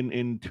in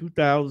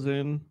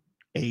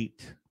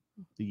 2008,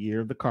 the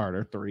year of the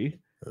Carter 3,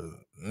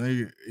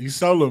 he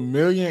sold 1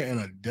 million in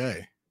a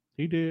day.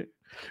 He did.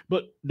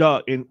 But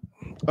dog,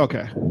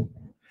 okay,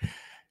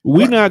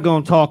 we're not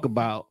gonna talk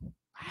about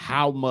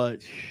how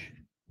much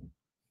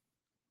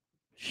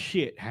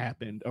shit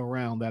happened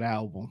around that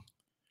album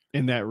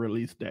in that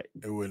release date.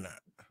 It would not.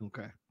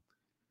 Okay.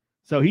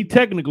 So he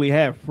technically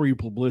had free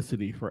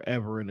publicity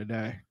forever and a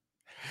day.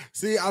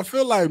 See, I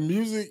feel like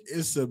music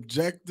is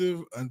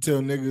subjective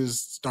until you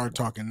start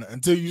talking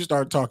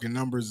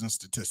numbers and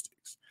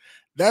statistics.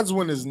 That's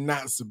when it's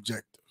not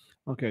subjective.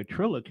 Okay,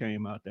 Triller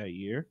came out that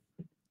year.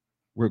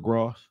 Rick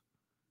Ross.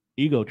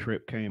 Ego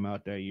Trip came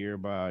out that year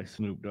by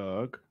Snoop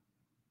Dogg.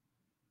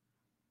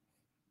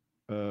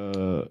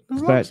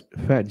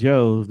 Fat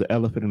Joe's The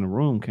Elephant in the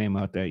Room came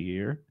out that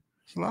year.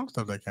 There's a lot of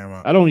stuff that came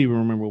out. I don't even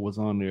remember what was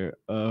on there.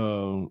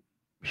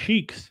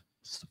 Sheik's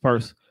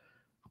first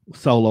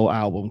solo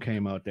album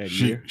came out that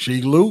year.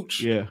 Sheek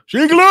Louch? Yeah.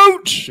 Sheek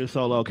Louch! His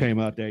solo came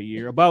out that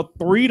year. About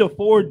 3 to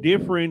 4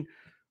 different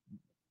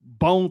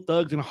Bone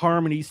Thugs and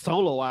Harmony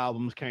solo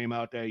albums came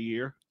out that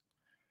year.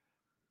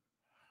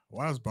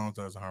 Why is Bone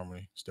Thugs and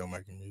Harmony still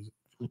making music?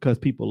 Because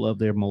people love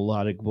their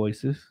melodic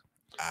voices.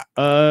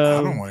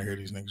 I don't want to hear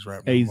these niggas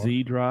rap AZ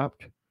anymore.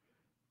 Dropped.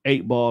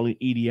 8 Ball and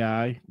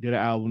EDI did an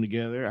album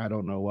together. I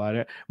don't know why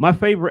that. My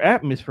favorite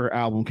Atmosphere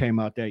album came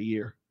out that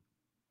year.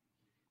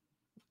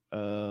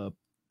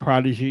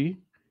 Prodigy,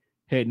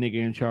 Head Nigga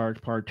in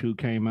Charge Part 2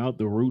 came out.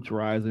 The Roots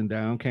Rising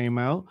Down came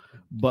out.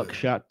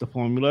 Buckshot The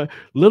Formula.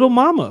 Little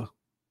Mama,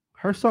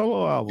 her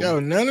solo album. Yo,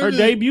 her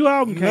debut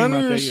album came out that year.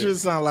 None of this shit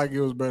sound like it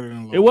was better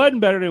than Lil It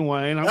wasn't better than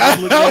Wayne. I'm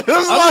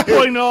just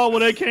pointing out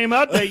when they came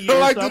out that year.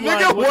 Like, so the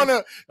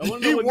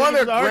nigga won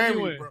a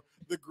Grammy, bro.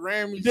 The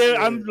Grammy.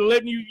 I'm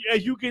letting you,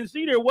 as you can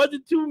see, there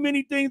wasn't too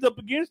many things up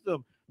against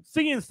them.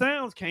 Singing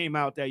Sounds came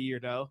out that year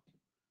though,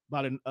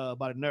 by the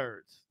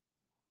Nerds.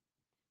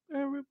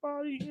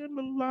 Everybody in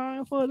the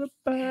line for the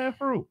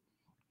bathroom.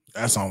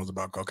 That song was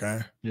about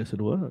cocaine. Yes,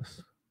 it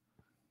was.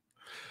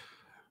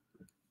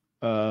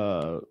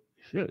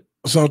 Shit.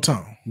 So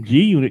Tom,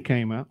 G Unit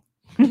came out.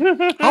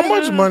 How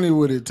much money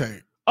would it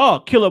take?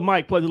 Oh, Killer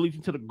Mike Pledge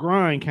Allegiance to the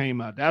Grind came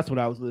out. That's what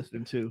I was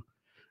listening to.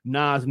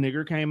 Nas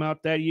Nigger came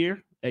out that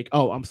year.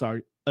 I'm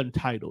sorry.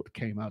 Untitled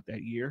came out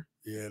that year.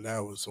 Yeah, that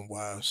was some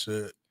wild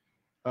shit.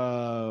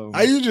 How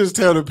you just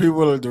tell the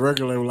people at the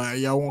record label, like,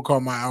 y'all won't call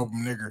my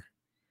album nigger?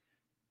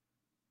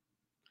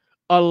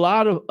 A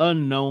lot of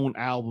unknown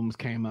albums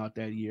came out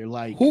that year.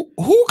 Like, who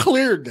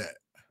cleared that?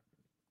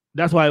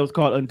 That's why it was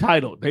called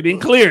Untitled. They didn't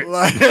clear it.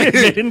 Like, they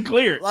didn't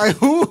clear it. Like,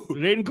 who?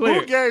 They didn't clear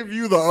who it. gave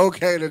you the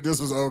okay that this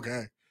was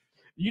okay?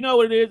 You know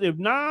what it is? If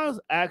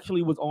Nas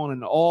actually was on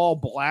an all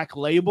black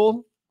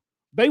label,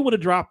 they would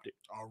have dropped it.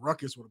 Oh,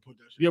 Ruckus would have put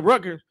that shit. Yeah,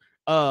 Ruckus.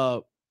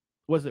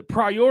 Was it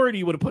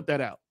Priority would have put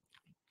that out?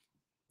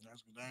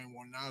 That's what they ain't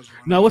want Nas.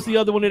 Now, what's the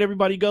other one that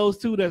everybody goes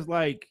to? That's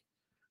like,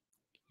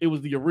 it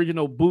was the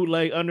original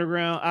bootleg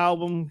underground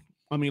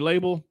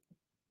label.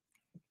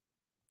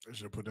 They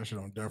should have put that shit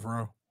on Death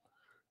Row.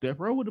 Death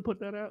Row would have put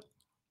that out.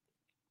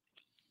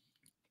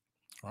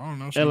 I don't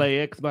know.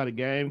 LAX by the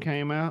Game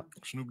came out.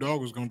 Snoop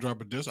Dogg was gonna drop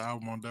a diss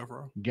album on Death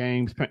Row.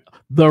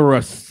 The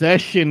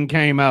Recession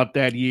came out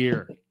that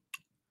year.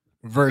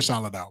 Very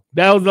solid album.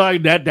 That was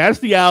like that. That's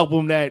the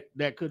album that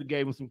could have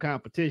gave him some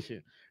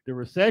competition. The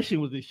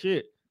Recession was the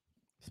shit,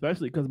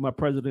 especially because my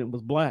president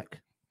was black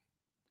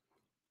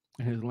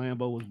and his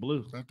Lambo was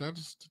blue.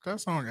 That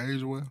song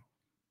aged well.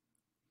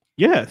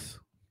 Yes,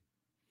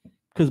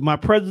 because my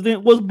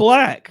president was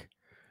black.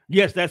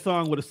 Yes, that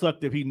song would have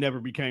sucked if he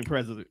never became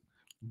president.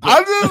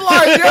 I'm just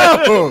like,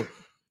 yo,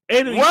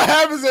 what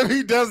happens if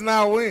he does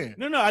not win?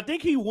 No, I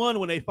think he won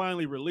when they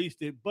finally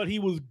released it, but he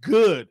was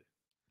good.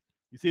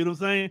 You see what I'm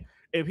saying?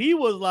 If he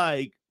was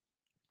like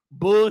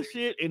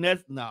bullshit, and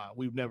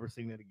we've never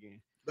seen that again.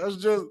 That's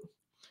just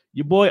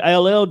your boy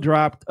LL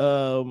dropped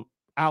album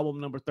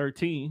number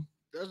 13.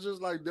 That's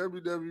just like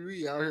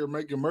WWE out here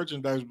making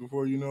merchandise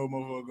before you know a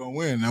motherfucker gonna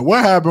win. Now,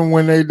 what happened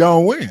when they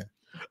don't win?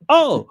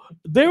 Oh,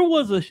 there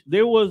was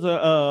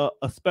a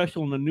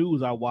special in the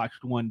news I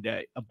watched one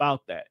day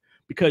about that,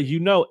 because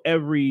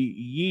every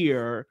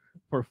year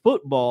for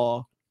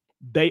football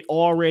they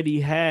already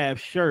have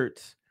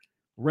shirts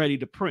ready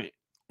to print.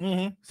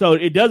 Mm-hmm. So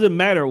it doesn't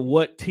matter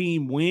what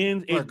team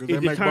wins. Right,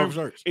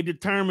 it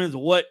determines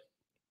what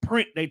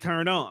print they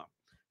turn on.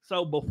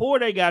 So before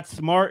they got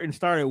smart and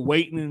started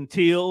waiting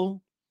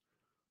until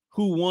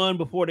who won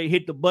before they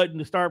hit the button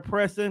to start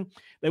pressing,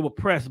 they would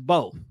press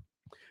both.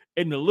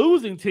 And the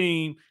losing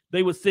team,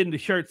 they would send the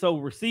shirts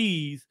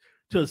overseas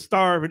to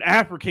starving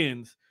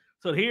Africans.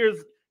 So here's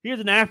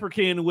an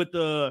African with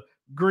the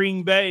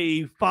Green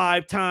Bay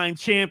 5-time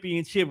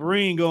championship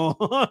ring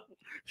on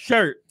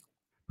shirt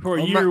for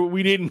a year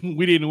we didn't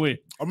win.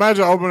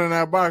 Imagine opening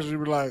that box,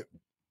 you'd be like,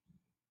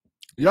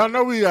 y'all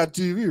know we got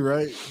TV,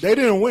 right? They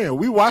didn't win.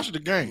 We watched the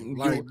game.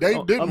 Like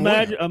they didn't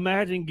win.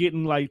 Imagine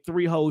getting like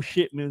 3 whole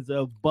shipments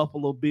of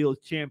Buffalo Bills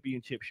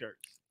championship shirts.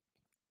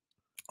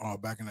 Oh,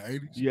 back in the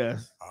 80s?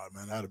 Yes. Oh,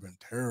 man, that'd have been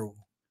terrible.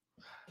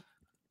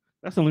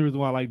 That's the only reason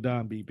why I like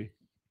Don Beebe.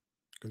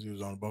 Because he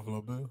was on the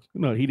Buffalo Bills?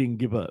 No, he didn't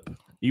give up.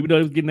 Even though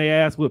he was getting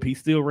their ass whooped, he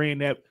still ran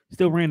that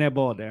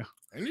ball down.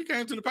 And he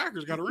came to the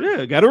Packers, got a ring.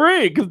 Yeah, got a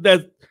ring. Because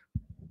that's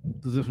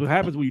what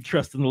happens when you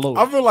trust in the Lord.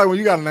 I feel like when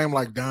you got a name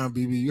like Don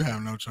Beebe, you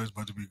have no choice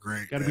but to be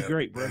great. Got to be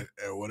great, bro.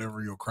 At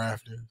whatever your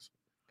craft is.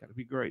 Got to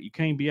be great. You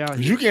can't be out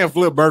here. You can't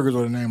flip burgers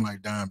with a name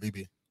like Don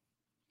Beebe.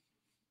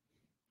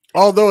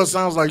 Although it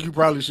sounds like you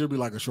probably should be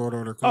like a short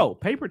order cook. Oh,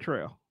 Paper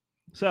Trail.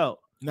 So,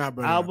 not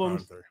better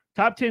albums,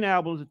 top 10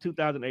 albums of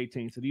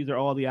 2018. So these are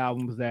all the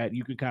albums that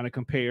you can kind of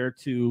compare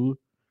to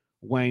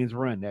Wayne's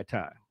run that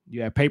time.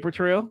 You had Paper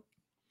Trail.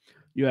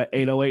 You had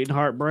 808 and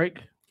Heartbreak.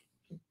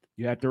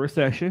 You had The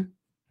Recession.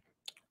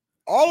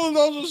 All of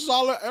those are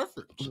solid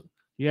efforts.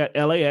 You had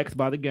LAX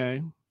by the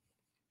Game.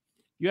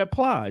 You had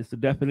Plies, the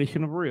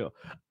definition of real.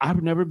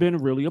 I've never been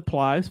really a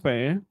Plies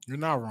fan. You're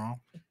not wrong.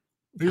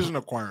 He's an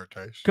acquired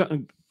taste.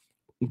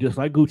 Just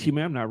like Gucci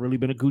Mane. I've not really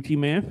been a Gucci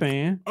Mane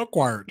fan.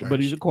 Acquired taste. But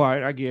he's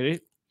acquired. I get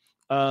it.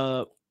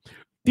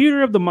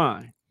 Theater of the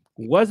Mind.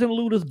 Wasn't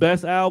Luda's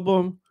best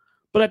album.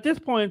 But at this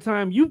point in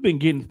time, you've been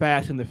getting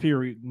Fast and the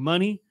Fury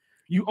money.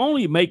 You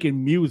only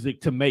making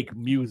music to make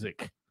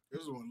music.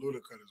 This is when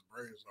Luda cut his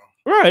braids off.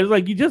 Right. It's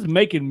like you're just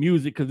making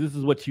music because this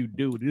is what you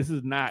do. This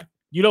is not,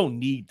 you don't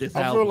need this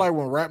album. I feel like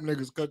when rap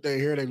niggas cut their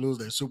hair, they lose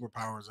their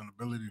superpowers and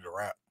ability to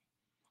rap.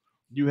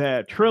 You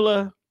had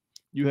Trilla,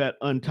 you had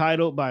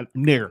Untitled by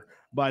Nas,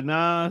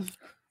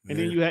 and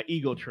then you had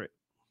Ego Trip.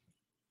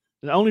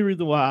 The only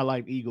reason why I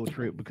like Ego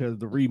Trip because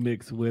the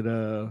remix with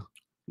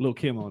Lil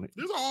Kim on it.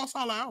 These are all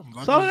solid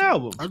albums.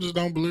 Albums. I just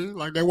don't believe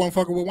like they weren't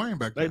fucking with Wayne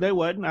back then. They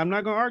wasn't. I'm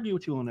not gonna argue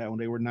with you on that one.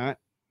 They were not.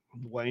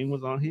 Wayne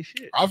was on his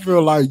shit. I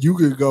feel like you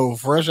could go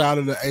fresh out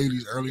of the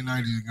 80s, early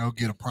 90s and go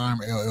get a prime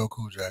LL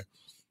Cool J.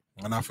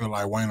 And I feel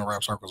like Wayne will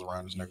wrap circles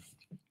around this nigga.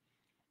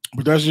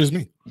 But that's just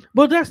me.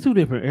 But that's two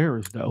different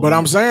eras, though. But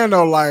I'm saying,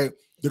 though, like,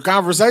 the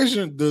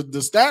conversation,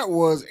 the stat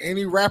was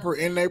any rapper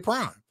in their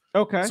prime.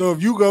 Okay. So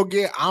if you go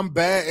get I'm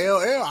Bad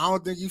LL, I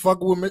don't think you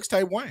fucking with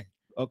mixtape Wayne.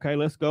 Okay,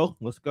 let's go.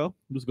 There's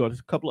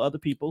a couple of other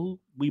people who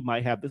we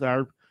might have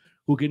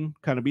who can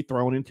kind of be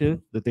thrown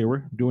into that they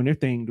were doing their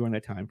thing during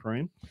that time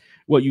frame.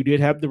 Well, you did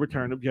have the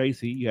return of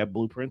Jay-Z. You had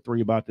Blueprint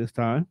 3 about this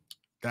time.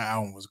 That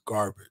album was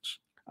garbage.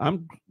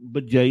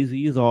 But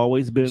Jay-Z has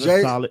always been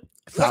a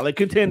solid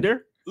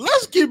contender.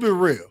 Let's keep it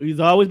real. He's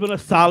always been a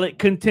solid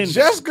contender.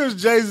 Just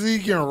because Jay-Z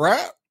can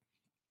rap,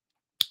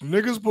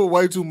 niggas put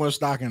way too much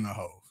stock in the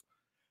Hove.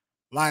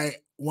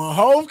 Like, when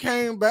Hove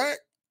came back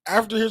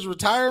after his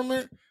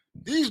retirement,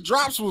 these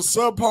drops was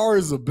subpar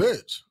as a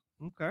bitch.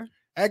 Okay.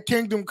 That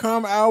Kingdom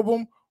Come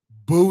album,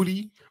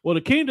 booty. Well,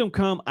 the Kingdom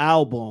Come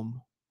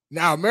album.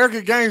 Now,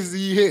 American Gangster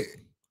he hit.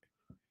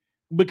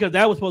 Because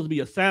that was supposed to be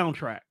a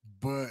soundtrack.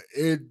 But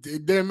it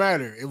didn't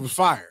matter. It was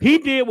fire. He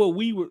did what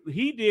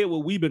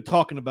we've been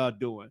talking about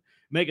doing.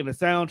 Making a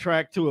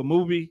soundtrack to a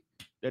movie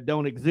that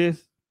don't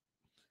exist.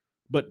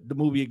 But the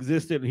movie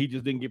existed and he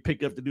just didn't get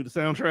picked up to do the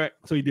soundtrack.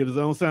 So he did his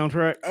own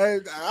soundtrack.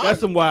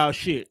 That's some wild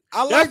shit.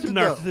 That's some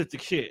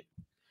narcissistic shit.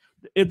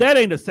 If that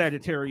ain't a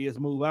Sagittarius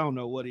move, I don't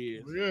know what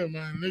is. Yeah,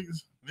 man,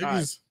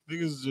 Niggas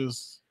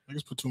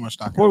put too much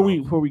stock.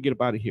 Before we get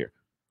up out of here,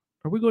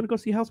 are we going to go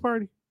see House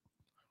Party?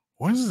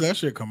 When does that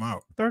shit come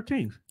out?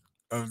 13th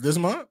of this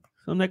month.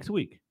 So next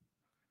week.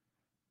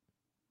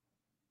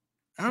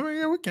 I mean,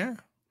 yeah, we can.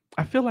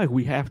 I feel like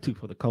we have to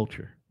for the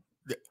culture.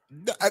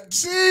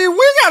 See,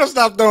 we gotta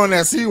stop throwing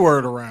that C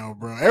word around,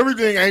 bro.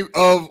 Everything ain't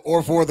of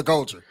or for the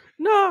culture.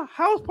 No,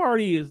 House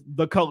Party is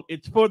the culture.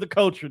 It's for the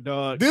culture,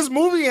 dog. This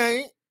movie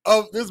ain't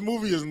of. This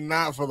movie is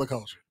not for the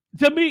culture.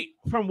 To me,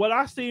 from what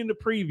I see in the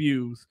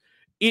previews,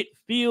 it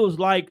feels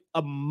like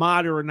a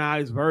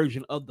modernized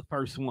version of the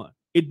first one.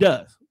 It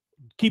does.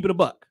 Keep it a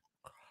buck.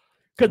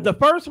 Because the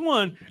first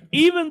one,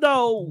 even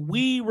though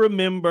we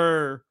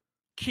remember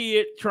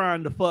Kid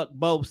trying to fuck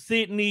both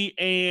Sydney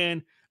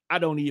and I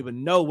don't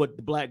even know what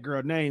the black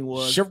girl name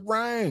was.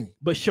 Shireen.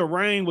 But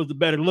Shireen was the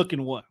better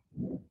looking one.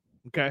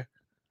 Okay.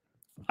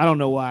 I don't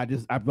know why.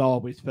 I've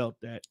always felt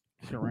that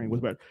Shireen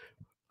was better.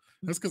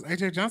 That's because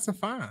AJ Johnson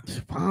fine.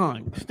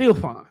 Fine. Still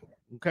fine.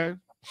 Okay.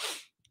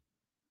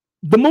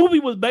 The movie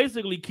was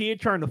basically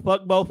Kid trying to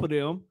fuck both of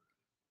them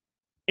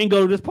and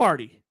go to this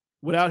party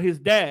without his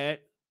dad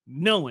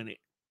knowing it.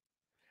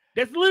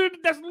 That's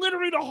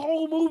literally the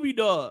whole movie,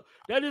 dog.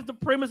 That is the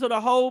premise of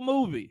the whole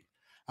movie.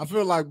 I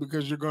feel like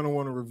because you're going to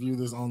want to review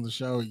this on the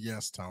show,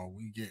 yes, Tom.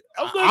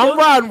 I'm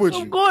riding with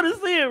you. I'm going to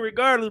see it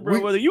regardless,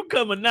 bro. Whether you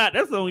come or not,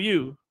 that's on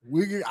you.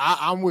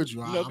 I'm with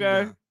you.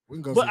 Okay. We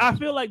can go. But I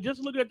feel like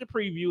just looking at the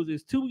previews,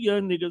 it's two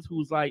young niggas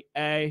who's like,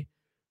 "Hey,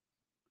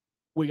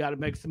 we got to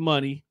make some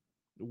money.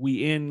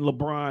 We in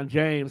LeBron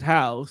James'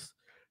 house.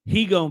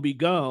 He gonna be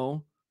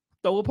gone.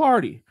 Throw a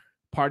party.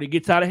 Party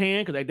gets out of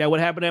hand because that what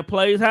happened at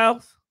Play's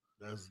house.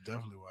 That's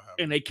definitely what happened.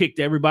 And they kicked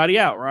everybody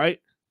out, right?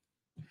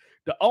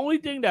 The only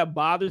thing that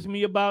bothers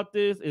me about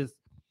this is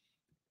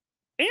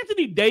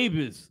Anthony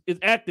Davis is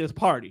at this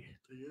party.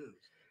 He is.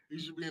 He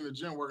should be in the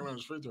gym working on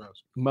his free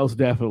throws. Most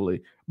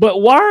definitely.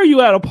 But why are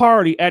you at a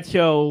party at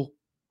your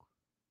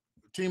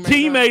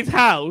teammate's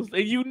house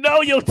and you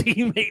know your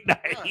teammate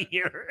not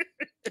here?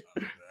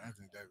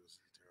 Anthony Davis is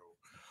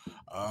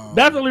terrible.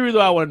 That's the only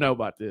reason I want to know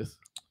about this.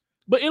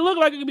 But it looked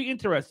like it could be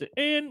interesting.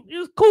 And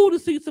it's cool to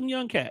see some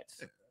young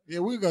cats. Yeah,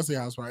 we go see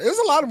House Party. There's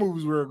a lot of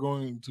movies we're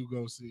going to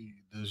go see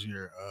this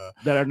year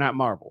that are not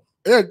Marvel.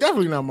 Yeah,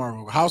 definitely not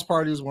Marvel. House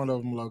Party is one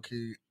of them, low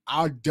key.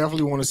 I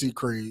definitely want to see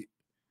Creed.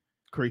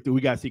 Creed 3.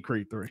 We got to see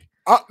Creed 3.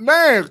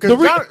 Man, because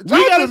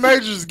Jonathan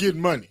Majors is getting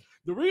money.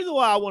 The reason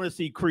why I want to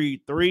see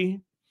Creed 3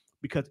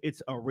 because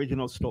it's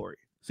original story.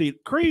 See,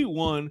 Creed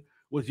 1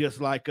 was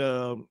just like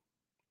a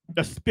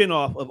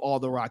spinoff of all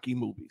the Rocky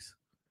movies.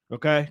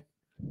 Okay?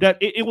 That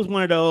it was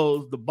one of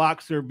those, the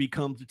boxer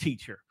becomes the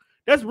teacher.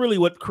 That's really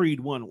what Creed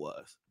 1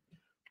 was.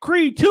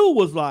 Creed 2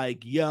 was like,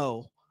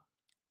 yo,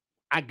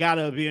 I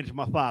gotta avenge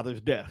my father's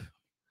death.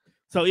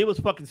 So it was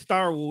fucking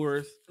Star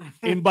Wars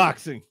in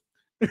boxing.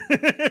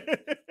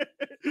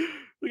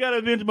 We gotta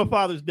avenge my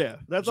father's death.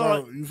 That's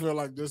all. You feel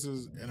like this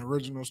is an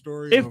original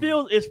story? It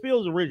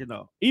feels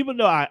original. Even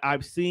though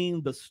I've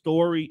seen the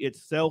story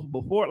itself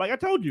before. Like I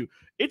told you,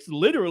 it's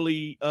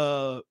literally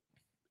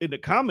in the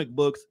comic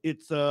books,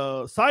 it's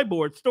a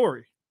Cyborg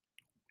story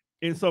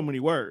in so many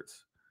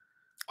words.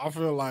 I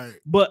feel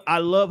like, but I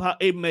love how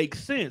it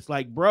makes sense.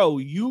 Like, bro,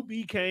 you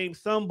became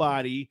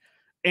somebody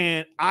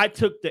and I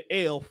took the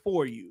L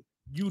for you.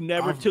 You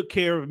never took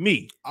care of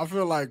me. I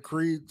feel like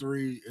Creed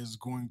 3 is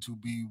going to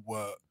be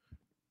what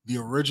the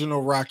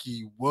original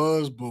Rocky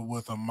was, but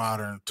with a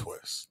modern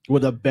twist.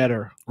 With a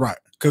better. Right.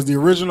 Because the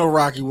original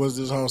Rocky was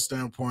this whole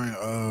standpoint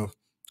of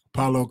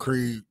Apollo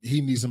Creed,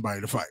 he needs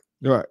somebody to fight.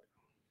 Right.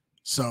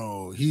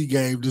 So he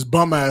gave this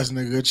bum ass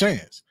nigga a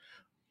chance.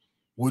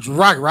 Which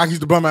Rocky. Rocky's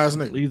the bum ass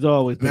nigga. He's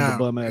always been the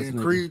bum ass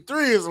nigga. Creed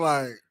 3 is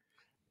like,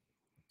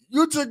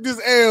 you took this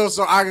L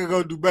so I can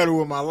go do better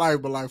with my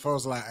life, but like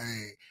folks like,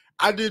 hey,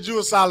 I did you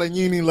a solid and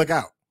you didn't look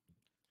out.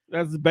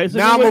 That's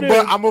basically now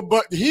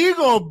what he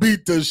gonna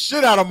beat the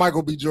shit out of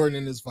Michael B. Jordan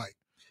in this fight.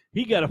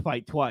 He gotta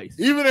fight twice.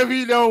 Even if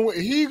he don't,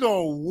 he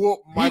gonna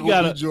whoop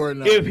Michael B.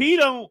 Jordan. If he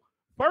don't,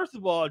 first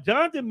of all,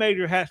 Jonathan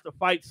Major has to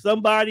fight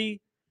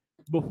somebody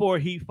before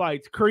he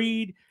fights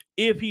Creed.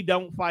 If he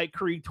don't fight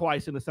Creed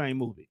twice in the same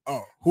movie.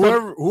 Oh,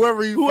 whoever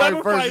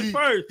fights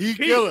first, he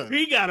kill him.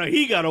 He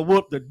gotta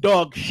whoop the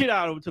dog shit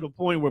out of him to the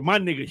point where my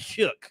nigga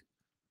shook.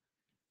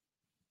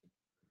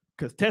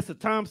 Cause Tessa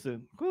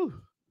Thompson,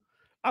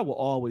 I will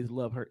always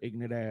love her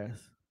ignorant ass.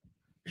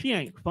 She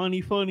ain't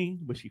funny,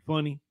 but she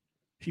funny.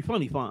 She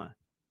funny fine.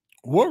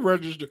 What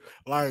registers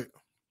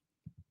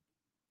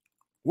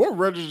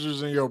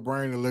in your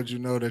brain to let you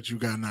know that you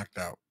got knocked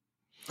out?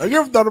 Have you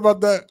ever thought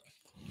about that?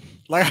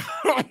 Like,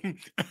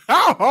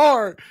 how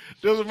hard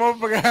does a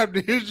motherfucker have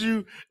to hit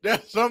you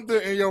that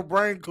something in your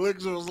brain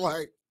clicks and was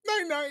like,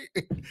 night.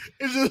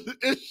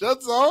 It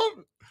shuts off.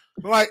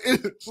 Like,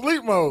 it's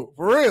sleep mode,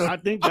 for real. I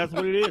think that's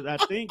what it is. I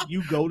think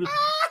you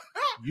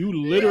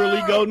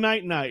literally go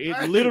night.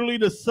 It literally,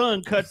 the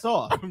sun cuts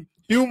off.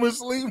 Human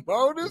sleep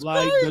mode is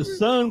like crazy. The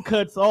sun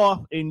cuts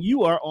off and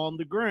you are on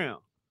the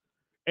ground.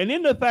 And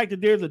then the fact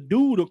that there's a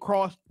dude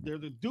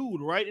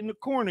right in the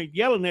corner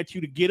yelling at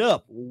you to get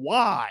up.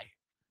 Why?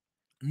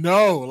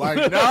 No,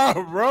 like nah,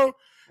 bro.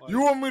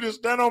 You want me to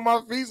stand on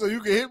my feet so you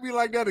can hit me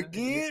like that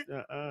again?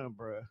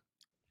 Bro.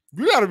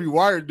 You got to be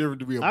wired different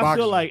to be a boxer. I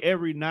feel like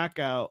every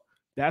knockout,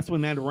 that's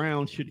when that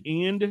round should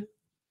end,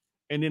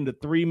 and then the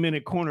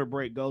 3-minute corner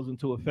break goes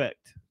into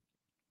effect.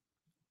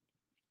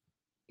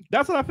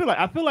 That's what I feel like.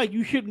 I feel like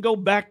you shouldn't go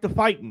back to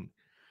fighting,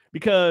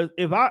 because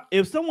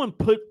if someone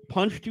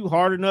punched you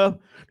hard enough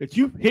that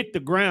you hit the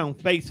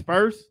ground face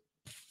first,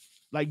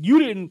 like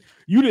you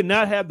did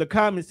not have the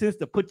common sense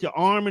to put your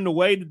arm in the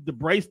way to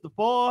brace the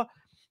fall,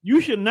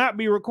 you should not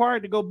be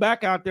required to go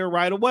back out there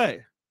right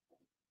away.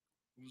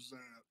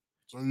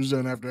 So you're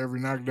saying after every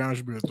knockdown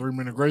should be a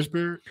 3-minute grace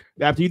period?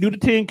 After you do the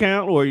 10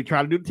 count, or you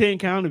try to do the 10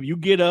 count, if you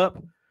get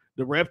up,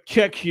 the ref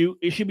checks you,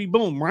 it should be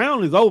boom.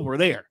 Round is over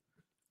there.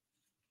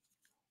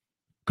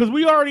 Because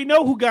we already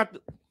know who got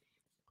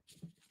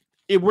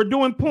if we're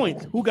doing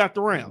points, who got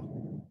the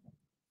round.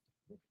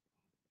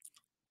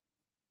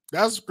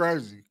 That's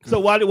crazy.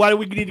 So why do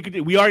we need to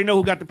continue? We already know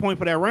who got the point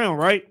for that round,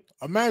 right?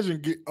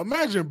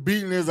 Imagine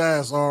beating his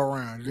ass all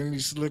around. Then he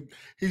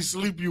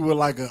sleep you with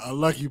like a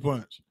lucky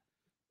punch.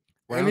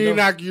 And he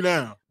knock you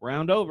down.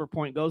 Round over,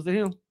 point goes to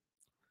him.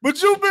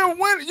 But you've been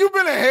winning. You've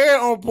been ahead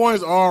on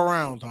points all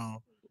around, Tom.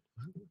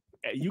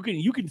 You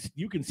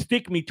can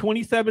stick me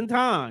 27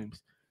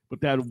 times,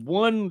 but that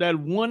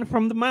one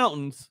from the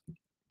mountains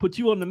put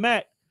you on the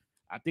mat.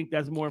 I think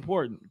that's more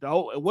important.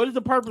 What is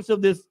the purpose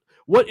of this?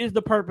 What is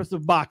the purpose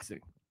of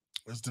boxing?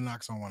 It's to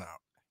knock someone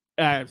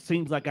out.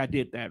 Seems like I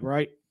did that,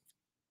 right?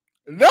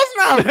 That's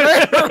not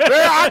fair.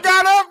 I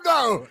got up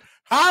though.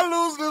 I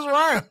lose this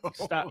round.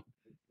 Stop.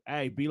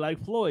 Hey, be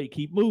like Floyd.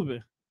 Keep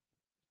moving.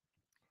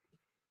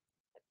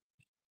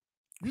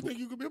 You think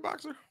you could be a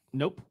boxer?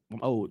 Nope. I'm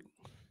old.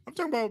 I'm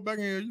talking about back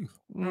in your youth.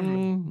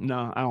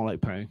 No, I don't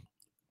like pain.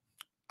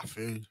 I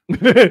feel you.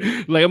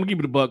 Like, I'm gonna keep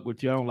it a buck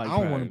with you. I don't like. I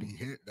don't want to be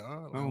hit,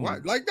 dog.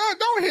 Like that.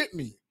 Don't hit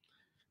me.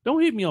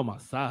 Don't hit me on my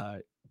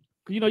side.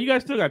 You know, you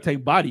guys still gotta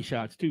take body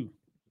shots too.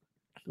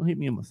 Don't hit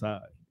me on my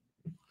side.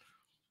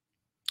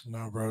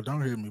 No, bro,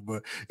 don't hit me.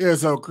 But yeah,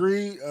 so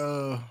Creed,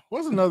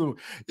 what's another one?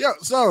 Yeah,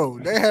 so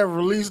they have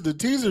released the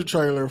teaser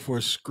trailer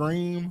for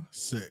Scream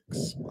 6.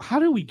 How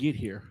did we get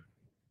here?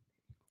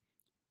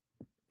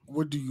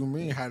 What do you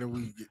mean? How did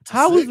we get to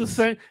How 6? was the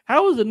same?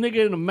 How was a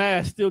nigga in a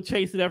mask still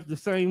chasing after the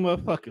same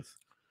motherfuckers?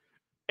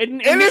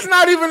 And it's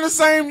not even the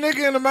same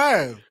nigga in the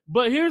mask.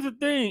 But here's the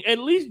thing: at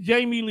least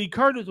Jamie Lee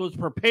Curtis was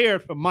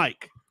prepared for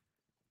Mike.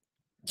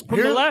 From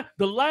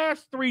the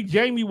last 3,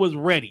 Jamie was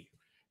ready.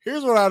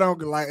 Here's what I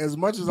don't like. As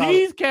much as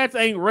these cats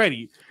ain't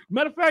ready.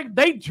 Matter of fact,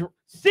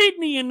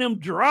 Sydney and them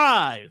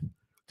drive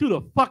to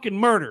the fucking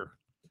murder.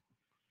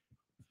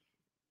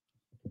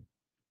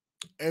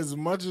 As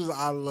much as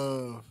I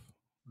love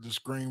the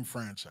Scream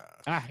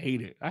franchise, I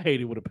hate it. I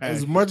hate it with a passion.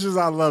 As much as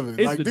I love it,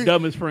 it's like the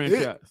dumbest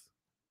franchise.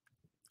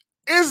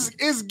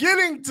 It's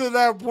getting to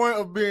that point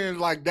of being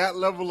like that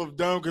level of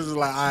dumb, because it's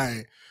like, all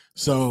right,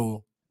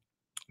 so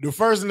the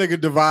first nigga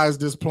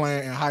devised this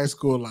plan in high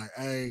school, like,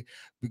 hey,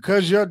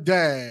 because your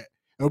dad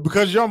or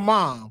because your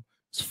mom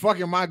is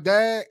fucking my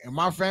dad and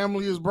my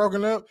family is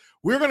broken up,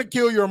 we're gonna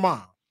kill your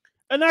mom.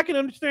 And I can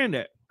understand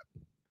that.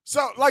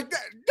 So like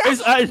that,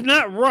 it's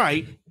not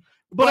right,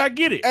 but I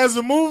get it. As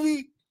a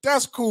movie,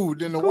 that's cool.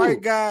 Then the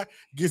white guy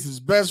gets his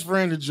best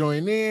friend to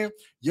join in.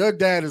 Your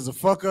dad is a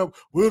fuck up.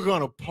 We're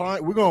gonna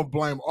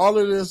blame all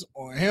of this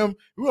on him.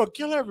 We're gonna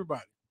kill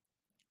everybody.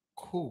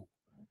 Cool.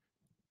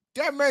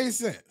 That made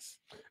sense.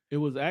 It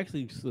was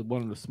actually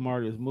one of the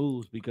smartest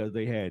moves, because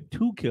they had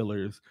 2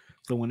 killers.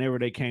 So whenever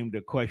they came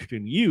to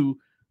question you,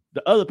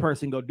 the other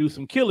person go do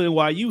some killing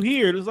while you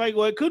here. It's like,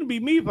 well, it couldn't be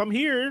me if I'm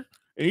here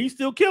and he's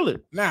still killing.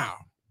 Now,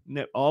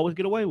 always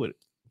get away with it.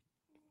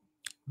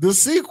 The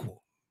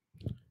sequel.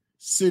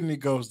 Sydney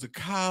goes to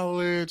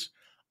college.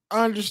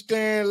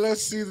 Understand.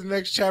 Let's see the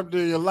next chapter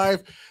of your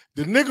life.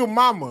 The nigga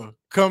mama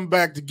come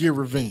back to get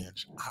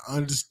revenge. I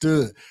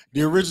understood.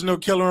 The original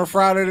killer on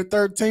Friday the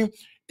 13th,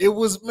 it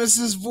was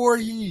Mrs.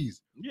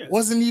 Voorhees. Yeah.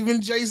 Wasn't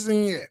even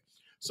Jason yet.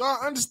 So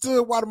I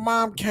understood why the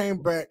mom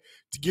came back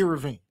to get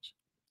revenge.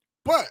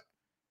 But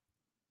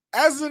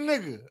as a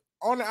nigga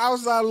on the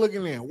outside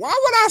looking in, why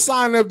would I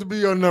sign up to be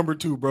your number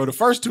 2, bro? The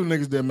first 2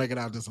 niggas didn't make it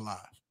out this alive.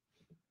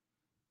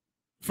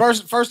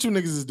 First 2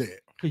 niggas is dead.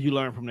 Because you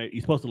learn from that.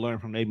 You're supposed to learn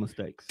from their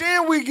mistakes.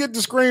 Then we get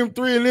to Scream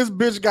 3, and this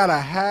bitch got a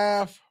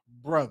half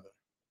brother.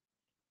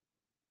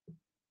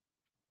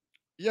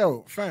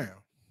 Yo, fam.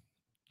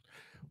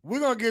 We're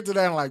going to get to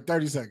that in like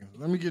 30 seconds.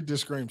 Let me get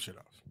this Scream shit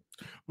off.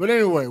 But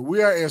anyway,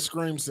 we are at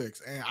Scream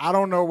 6, and I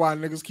don't know why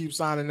niggas keep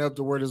signing up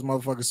to wear this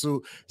motherfucking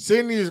suit.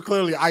 Sydney is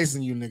clearly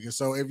icing you niggas.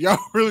 So if y'all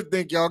really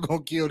think y'all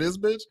going to kill this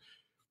bitch,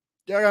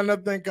 y'all got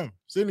nothing coming.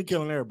 Sydney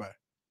killing everybody.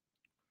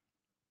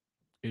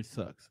 It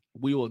sucks.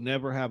 We will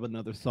never have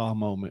another Saw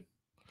moment,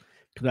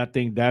 because I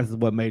think that's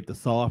what made the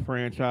Saw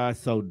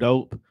franchise so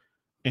dope.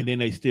 And then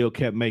they still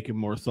kept making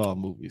more Saw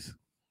movies.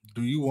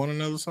 Do you want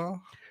another Saw?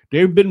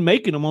 They've been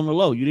making them on the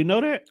low. You didn't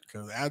know that?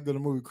 Because after the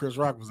movie Chris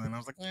Rock was in, I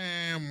was like,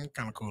 I'm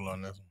kind of cool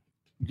on this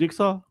one.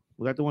 Jigsaw?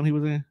 Was that the one he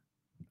was in?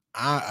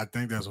 I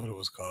think that's what it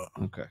was called.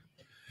 Okay.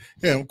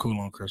 Yeah, I'm cool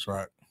on Chris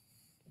Rock.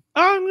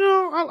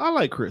 I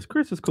like Chris.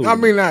 Chris is cool. I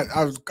mean,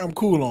 I'm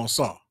cool on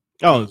Saw.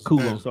 Oh,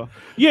 cool on Saw.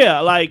 Yeah,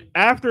 like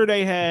after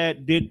they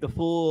did the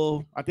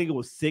full, I think it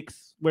was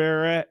 6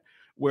 where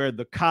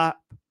the cop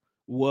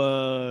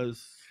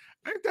was.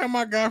 Ain't that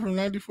my guy from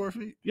 94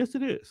 Feet? Yes,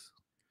 it is.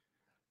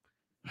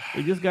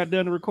 They just got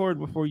done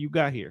recording before you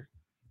got here.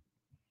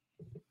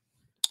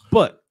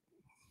 But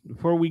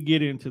before we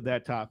get into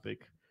that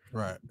topic,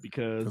 right?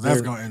 Because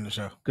that's gonna end the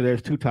show. Because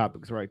there's 2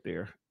 topics right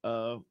there.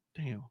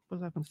 Damn,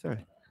 what's I gonna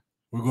say?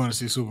 We're going to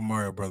see Super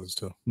Mario Brothers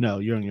too. No,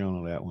 you're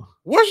on that one.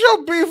 What's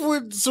your beef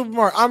with Super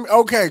Mario? I'm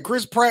okay.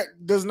 Chris Pratt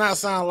does not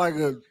sound like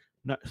a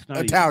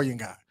Italian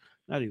guy.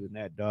 Not even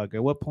that, dog.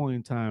 At what point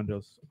in time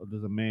does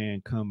a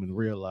man come and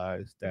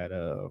realize that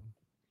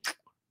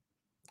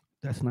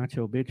that's not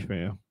your bitch,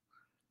 fam?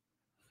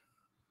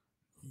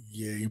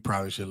 Yeah, you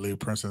probably should leave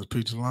Princess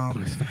Peach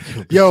alone.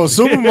 Yo,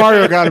 Super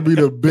Mario got to be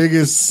the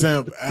biggest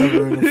simp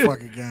ever in the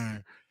fucking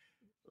game.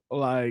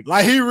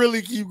 Like he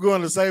really keep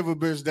going to save a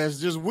bitch that's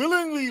just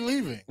willingly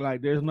leaving.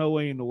 Like, there's no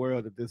way in the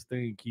world that this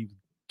thing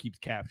keeps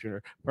capturing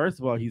her. First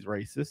of all, he's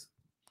racist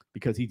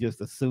because he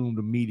just assumed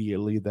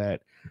immediately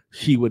that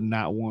she would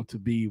not want to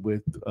be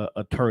with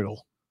a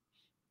turtle.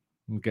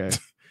 Okay.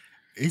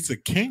 He's a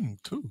king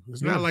too.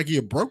 It's not like he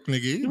a broke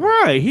nigga either.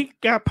 Right. He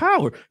got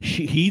power.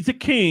 He's a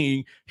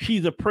king.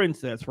 She's a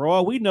princess. For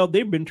all we know,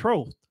 they've been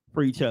betrothed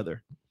for each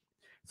other.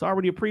 It's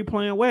already a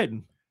pre-planned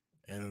wedding.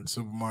 And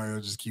Super Mario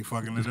just keep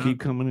fucking just it keep up.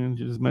 coming in,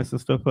 just messing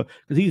stuff up.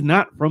 Because he's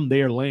not from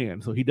their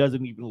land. So he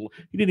didn't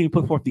even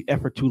put forth the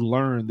effort to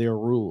learn their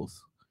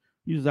rules.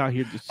 He's just out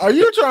here just. Are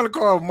you trying to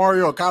call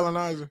Mario a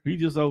colonizer?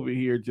 He's just over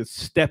here just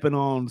stepping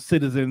on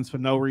citizens for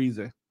no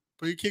reason.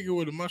 But he kick it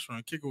with a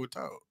mushroom, kick it with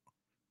Toad.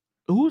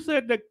 Who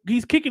said that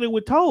he's kicking it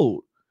with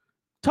Toad?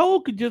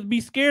 Toad could just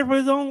be scared for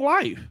his own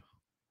life.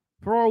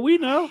 For all we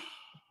know.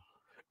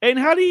 And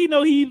how do you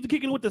know he's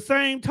kicking with the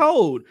same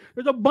Toad?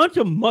 There's a bunch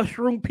of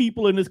mushroom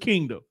people in this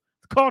kingdom.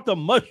 It's called the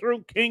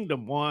Mushroom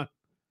Kingdom, Juan.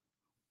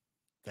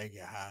 They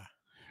get high.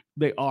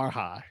 They are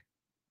high.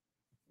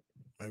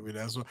 Maybe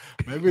that's what.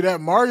 Maybe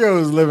that Mario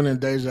is living in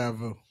deja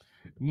vu.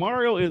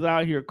 Mario is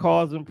out here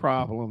causing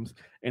problems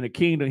in a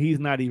kingdom he's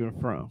not even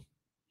from.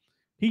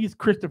 He's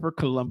Christopher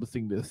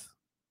Columbusing this.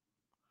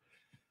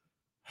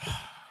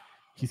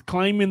 He's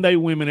claiming they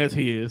women as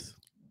his.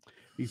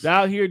 He's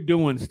out here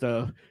doing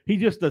stuff. He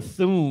just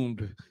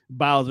assumed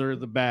Bowser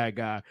is a bad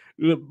guy.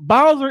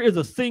 Bowser is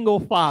a single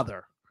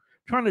father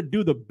trying to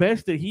do the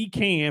best that he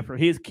can for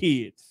his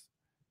kids.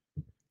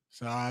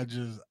 So I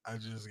just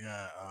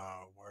got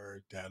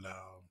word that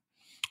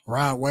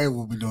Rod Wave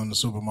will be doing the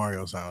Super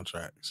Mario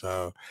soundtrack.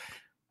 So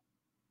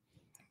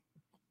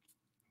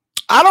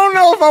I don't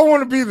know if I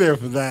want to be there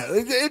for that.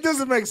 It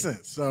doesn't make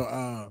sense. So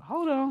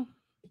hold on.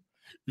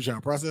 You trying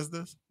to process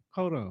this?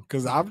 Hold on,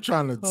 because I'm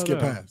trying to skip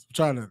past.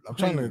 I'm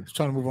trying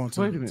to move on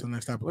to the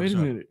next topic. Wait a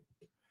minute.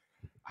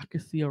 I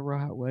could see a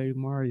Rod Wave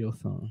Mario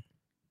song.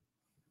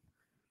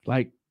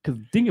 Like, because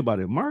think about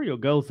it, Mario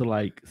goes to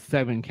like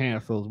 7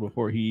 castles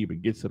before he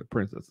even gets to the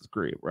princess's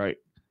crib, right?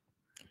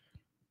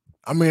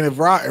 I mean, if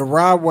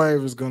Rod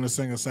Wave is going to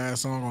sing a sad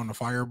song on the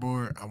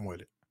fireboard, I'm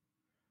with it.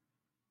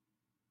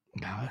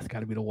 No, it's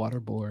got to be the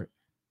waterboard.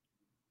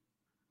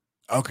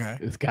 Okay,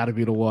 it's got to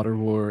be the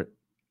waterboard.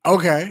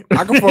 Okay,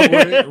 I can fuck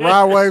with it.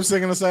 Rod Wave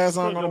singing a sad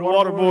song on the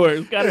waterboard.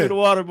 It's got to be the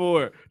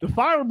waterboard. The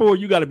fireboard,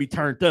 you got to be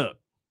turned up.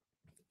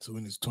 So we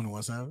need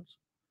 21 Savage.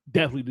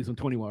 Definitely do some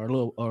 21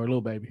 or a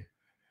little baby.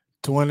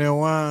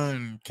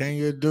 21. Can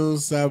you do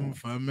something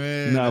for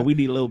me? No, we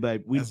need Lil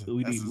Baby. We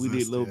need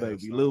Lil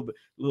Baby.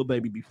 Lil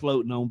Baby be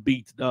floating on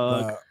beats,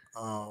 dog.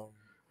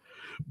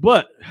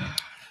 But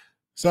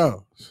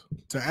so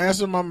to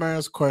answer my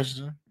man's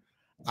question,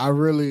 I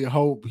really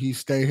hope he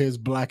stay his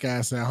black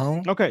ass at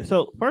home. Okay,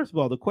 so first of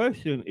all, the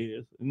question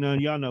is,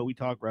 y'all know we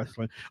talk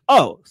wrestling.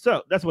 Oh,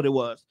 so that's what it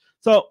was.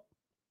 So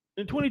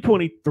in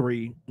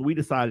 2023, we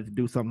decided to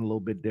do something a little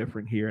bit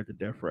different here at the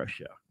Death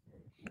Rush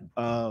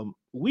Show.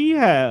 We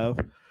have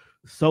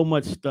so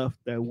much stuff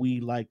that we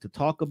like to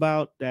talk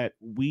about that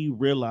we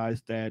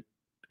realize that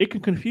it can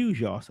confuse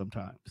y'all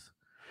sometimes.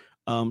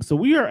 So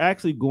we are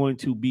actually going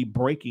to be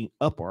breaking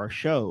up our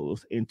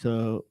shows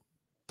into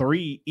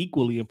 3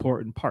 equally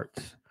important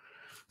parts.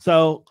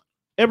 So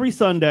every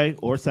Sunday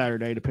or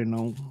Saturday, depending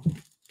on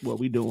what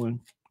we're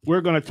doing,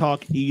 we're going to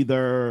talk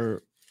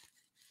either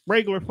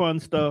regular fun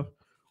stuff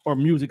or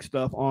music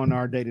stuff on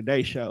our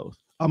day-to-day shows.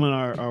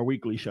 Our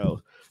weekly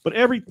shows. But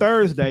every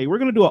Thursday, we're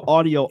going to do an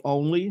audio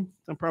only.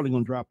 I'm probably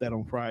going to drop that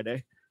on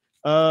Friday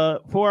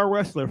for our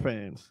wrestler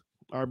fans.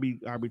 Our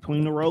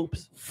Between the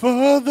Ropes.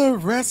 For the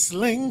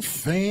wrestling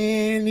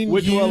fan in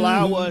which will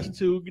allow us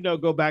to,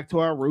 go back to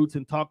our roots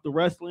and talk the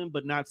wrestling,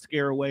 but not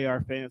scare away our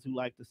fans who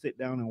like to sit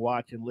down and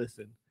watch and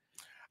listen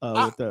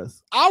with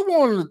us.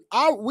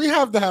 We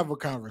have to have a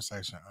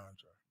conversation,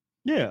 Andre.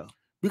 Yeah.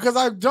 Because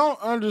I don't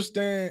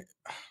understand.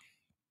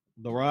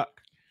 The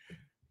Rock.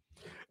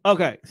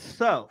 Okay,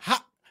 so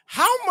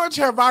how much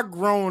have I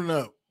grown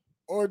up?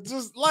 Or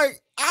just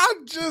like,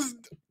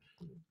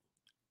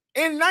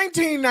 in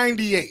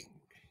 1998,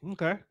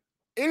 Okay.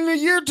 In the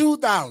year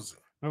 2000,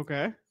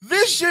 Okay.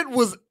 this shit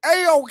was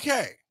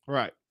A-okay.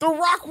 Right. The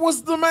Rock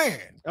was the man.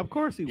 Of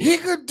course he was. He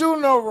could do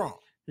no wrong.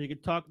 He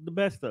could talk the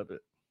best of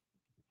it.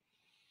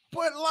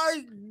 But,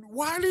 like,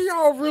 why do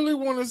y'all really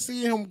want to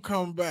see him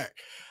come back?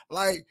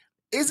 Like,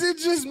 is it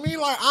just me?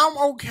 Like, I'm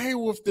okay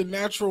with the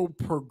natural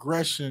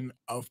progression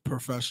of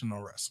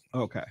professional wrestling.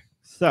 Okay.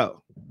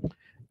 So,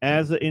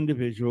 as an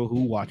individual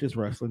who watches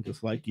wrestling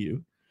just like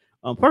you,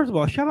 first of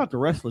all, shout out to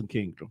Wrestling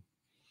Kingdom.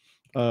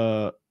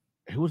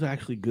 It was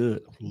actually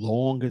good.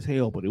 Long as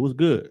hell, but it was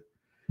good.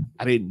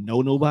 I didn't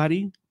know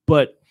nobody,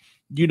 but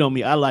you know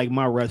me, I like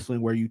my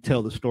wrestling where you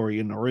tell the story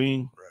in the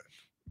ring.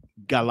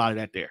 Right. Got a lot of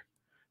that there.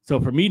 So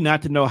for me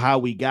not to know how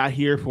we got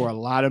here for a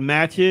lot of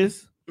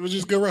matches, it was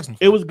just good wrestling.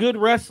 It was good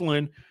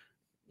wrestling.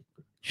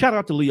 Shout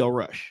out to Lio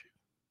Rush.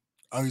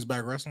 Oh, he's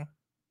back wrestling?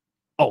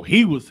 Oh,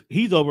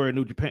 he's over in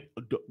New Japan.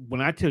 When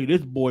I tell you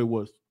this boy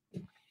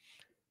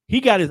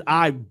he got his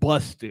eye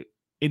busted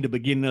in the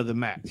beginning of the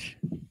match.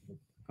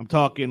 I'm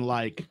talking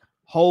like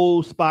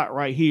whole spot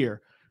right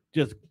here,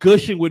 just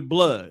gushing with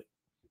blood,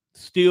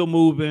 still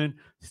moving,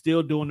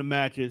 still doing the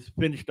matches,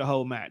 finished the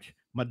whole match.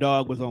 My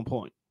dog was on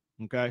point.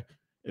 Okay.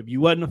 If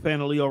you wasn't a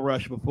fan of Lio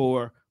Rush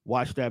before,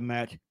 watch that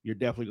match. You're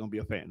definitely going to be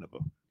a fan of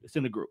him. It's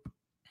in the group.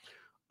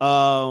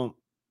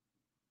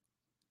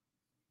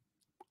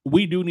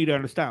 We do need our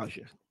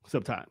nostalgia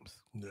sometimes.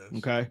 Yes.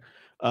 Okay.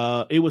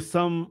 It was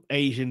some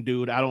Asian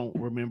dude. I don't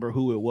remember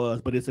who it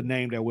was, but it's a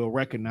name that we'll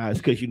recognize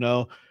because, you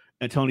know,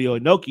 Antonio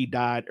Inoki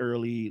died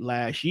early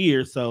last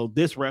year. So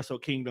this Wrestle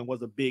Kingdom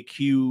was a big,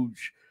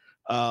 huge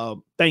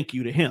thank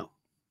you to him.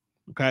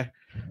 Okay.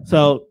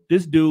 So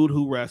this dude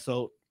who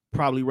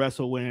probably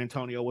wrestled when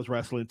Antonio was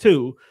wrestling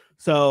too.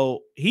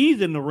 So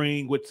he's in the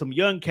ring with some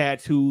young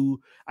cats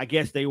who I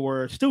guess they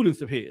were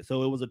students of his.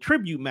 So it was a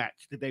tribute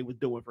match that they was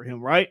doing for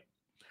him, right?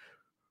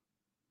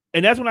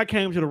 And that's when I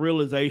came to the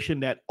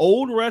realization that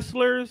old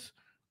wrestlers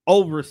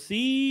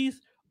overseas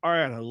are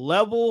at a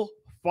level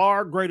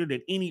far greater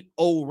than any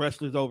old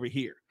wrestlers over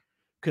here.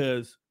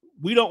 Because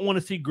we don't want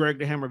to see Greg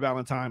the Hammer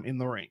Valentine in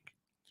the ring.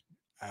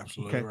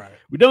 Absolutely okay? Right.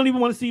 We don't even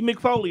want to see Mick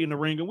Foley in the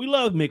ring, and we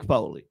love Mick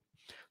Foley.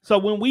 So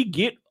when we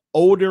get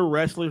older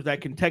wrestlers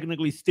that can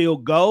technically still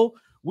go,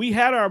 we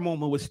had our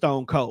moment with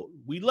Stone Cold.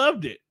 We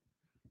loved it.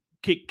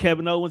 Kicked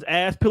Kevin Owens'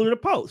 ass pillar to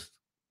post.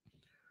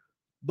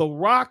 The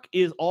Rock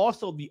is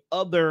also the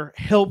other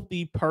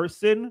healthy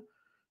person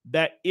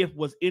that if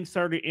was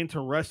inserted into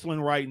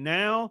wrestling right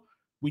now,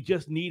 we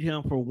just need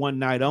him for one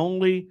night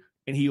only,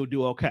 and he'll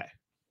do okay.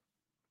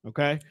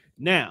 Okay?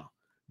 Now,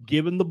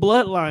 given the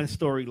Bloodline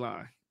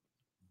storyline,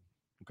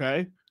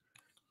 okay,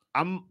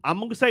 I'm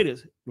going to say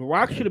this. The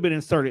Rock should have been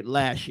inserted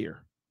last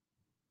year,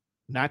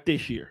 not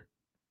this year.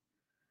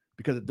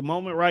 Because at the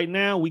moment right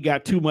now, we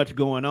got too much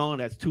going on.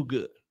 That's too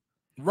good.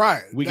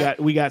 Right. We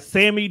got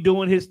Sammy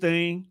doing his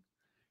thing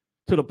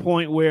to the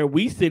point where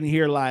we sitting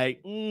here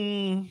like,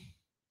 I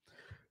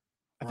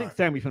think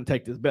Sammy's going to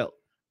take this belt.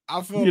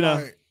 I feel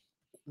like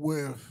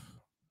with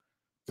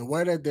the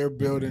way that they're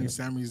building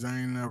Sami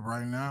Zayn up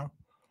right now,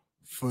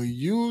 for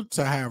you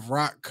to have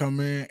Rock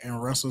come in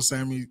and wrestle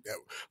Sammy,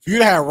 for you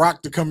to have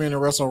Rock to come in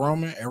and wrestle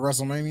Roman at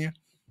WrestleMania,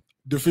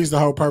 defeats the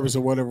whole purpose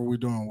of whatever we're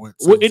doing with.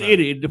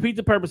 It defeats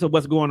the purpose of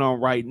what's going on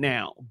right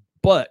now.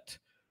 But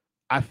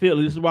I feel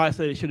this is why I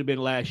said it should have been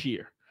last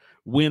year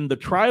when the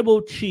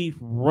Tribal Chief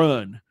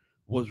run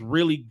was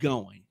really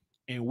going,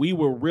 and we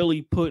were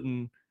really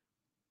putting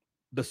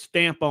the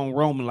stamp on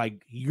Roman,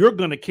 like you're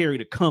going to carry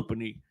the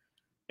company,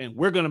 and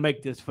we're going to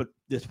make this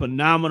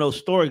phenomenal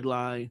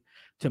storyline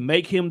to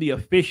make him the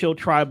official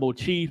Tribal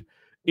Chief.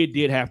 It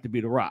did have to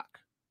be The Rock,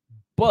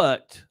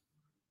 but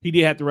he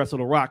did have to wrestle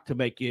The Rock to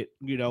make it,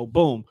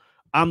 boom.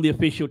 I'm the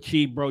official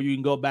chief, bro. You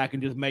can go back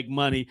and just make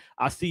money.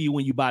 I'll see you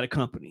when you buy the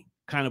company,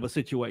 kind of a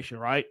situation,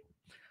 right?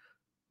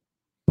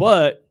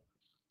 But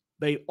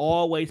they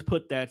always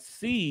put that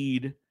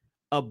seed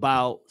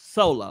about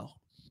Solo.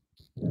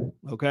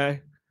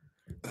 Okay?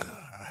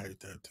 I hate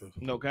that too.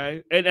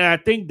 Okay? And I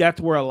think that's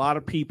where a lot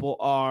of people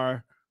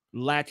are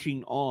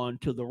latching on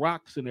to the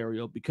Rock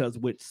scenario, because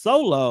with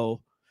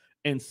Solo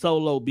and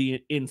Solo being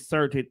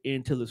inserted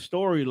into the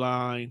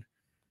storyline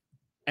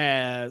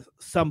as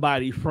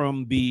somebody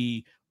from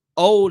the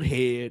old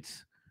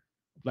heads,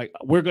 like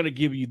we're going to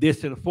give you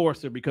this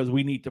enforcer because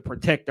we need to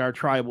protect our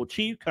tribal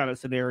chief kind of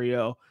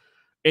scenario.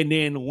 And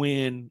then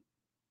when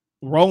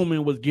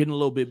Roman was getting a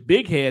little bit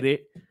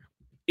big-headed,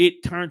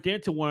 it turned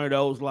into one of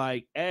those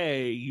like,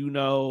 hey,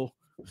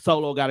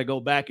 Solo got to go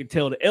back and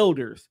tell the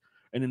elders.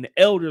 And then the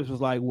elders was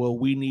like, well,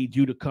 we need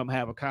you to come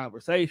have a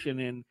conversation.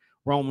 And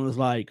Roman was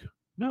like,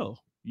 no,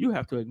 you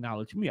have to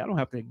acknowledge me. I don't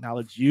have to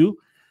acknowledge you.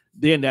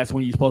 Then that's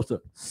when you're supposed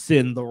to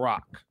send The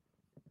Rock.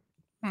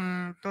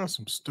 Man, that's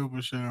some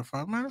stupid shit.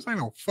 Man, this ain't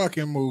no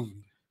fucking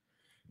movie.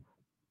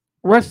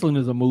 Wrestling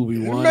is a movie,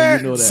 one. Man,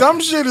 you know that.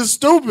 Some shit is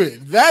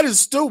stupid. That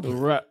is stupid.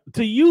 Right.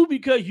 To you,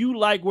 because you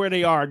like where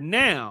they are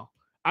now.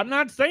 I'm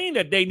not saying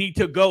that they need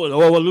to go,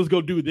 let's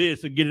go do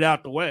this and get it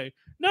out the way.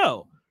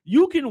 No,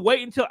 you can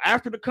wait until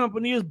after the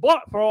company is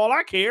bought for all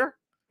I care.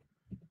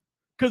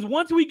 Because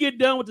once we get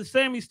done with the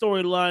Sammy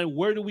storyline,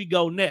 where do we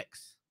go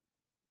next?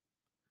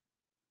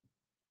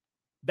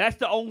 That's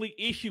the only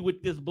issue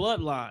with this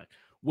bloodline.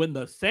 When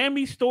the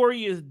Sammy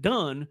story is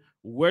done,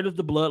 where does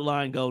the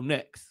bloodline go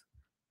next?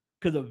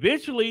 Because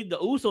eventually the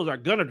Usos are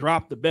going to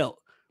drop the belt.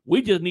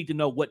 We just need to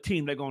know what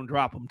team they're going to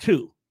drop them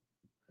to.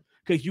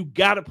 Because you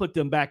got to put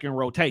them back in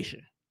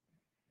rotation.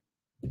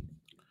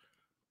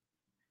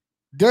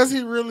 Does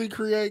he really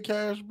create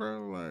cash,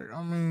 bro? Like,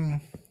 I mean,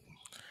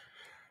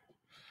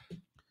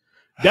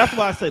 that's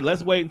why I say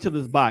let's wait until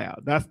this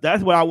buyout.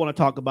 That's what I want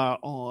to talk about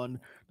on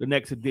the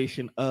next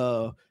edition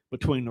of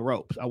Between the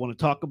Ropes. I want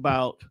to talk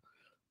about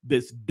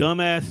this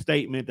dumbass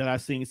statement that I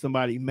seen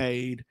somebody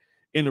made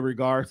in the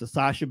regards to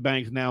Sasha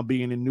Banks now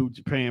being in New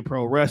Japan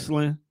Pro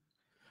Wrestling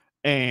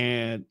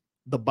and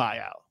the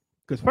buyout.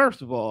 Because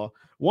first of all,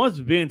 once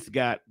Vince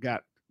got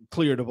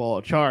cleared of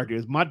all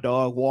charges, my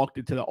dog walked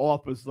into the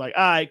office like,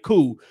 all right,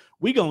 cool.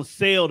 We gonna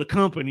sell the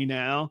company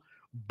now,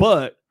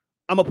 but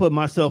I'm gonna put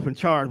myself in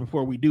charge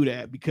before we do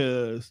that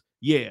because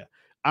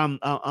I'm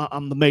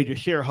the major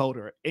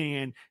shareholder.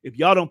 And if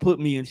y'all don't put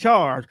me in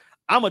charge,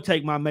 I'm gonna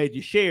take my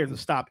major shares and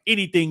stop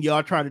anything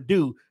y'all try to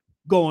do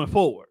going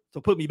forward. So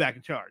put me back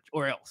in charge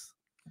or else.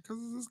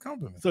 Because it's his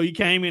company. So he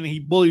came in and he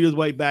bullied his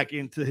way back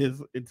into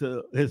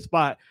his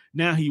spot.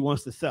 Now he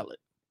wants to sell it.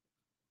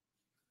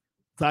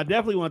 So I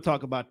definitely want to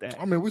talk about that.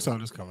 I mean, we saw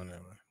this coming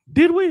anyway.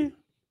 Did we?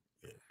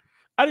 Yeah.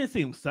 I didn't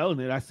see him selling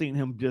it. I seen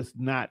him just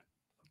not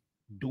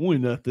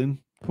doing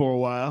nothing for a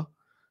while.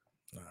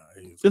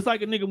 It's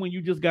like a nigga when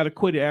you just got to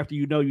quit it after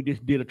you know you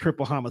just did a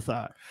triple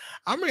homicide.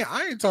 I mean,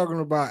 I ain't talking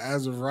about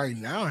as of right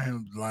now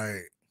him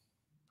like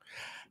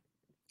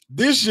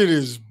this shit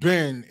has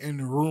been in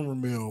the rumor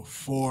mill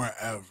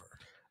forever.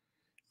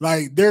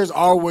 Like, there's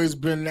always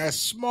been that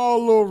small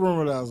little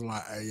rumor that was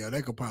like, hey, yo,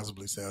 they could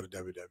possibly sell to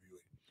WWE.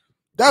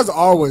 That's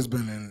always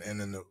been in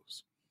the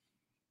news.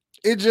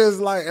 It just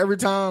like every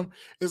time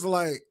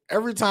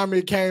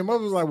it came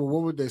up, it was like, well,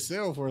 what would they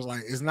sell for? It's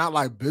like, it's not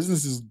like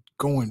business is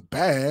going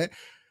bad.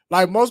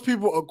 Like most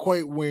people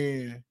equate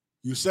when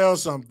you sell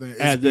something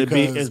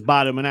it's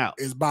bottoming out.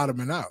 It's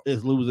bottoming out.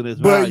 It's losing its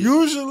value. But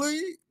usually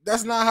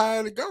that's not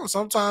how it goes.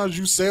 Sometimes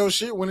you sell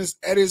shit when it's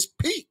at its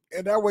peak,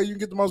 and that way you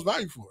get the most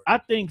value for it. I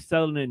think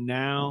selling it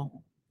now,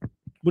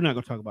 we're not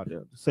going to talk about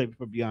that. Save it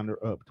for beyond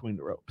Between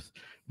the Ropes.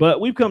 But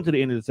we've come to the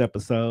end of this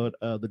episode.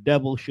 The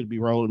devil should be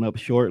rolling up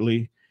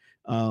shortly.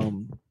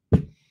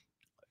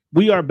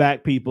 We are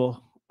back,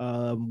 people.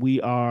 We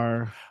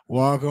are.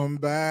 Welcome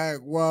back.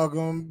 I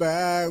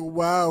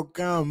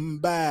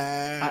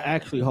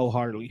actually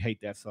wholeheartedly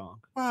hate that song.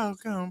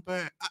 Welcome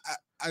back.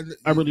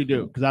 I really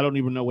do, because I don't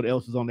even know what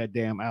else is on that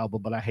damn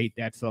album, but I hate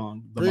that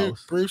song the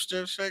most. Brief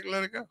Step Shake,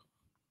 Let It Go.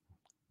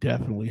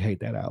 Definitely hate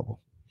that album.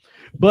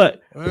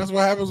 But that's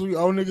what happens when you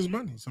owe niggas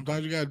money.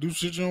 Sometimes you gotta do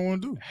shit you don't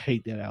want to do.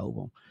 Hate that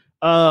album.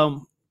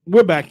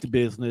 We're back to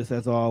business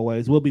as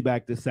always. We'll be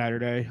back this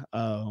Saturday.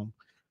 We're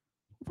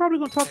probably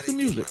gonna talk some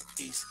music.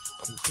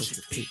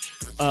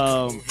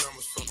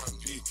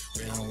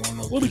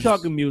 We'll be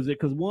talking music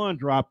because one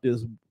dropped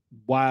this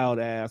wild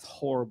ass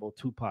horrible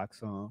Tupac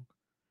song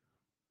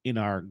in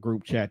our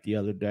group chat the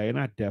other day, and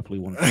I definitely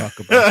want to talk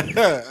about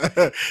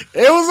it.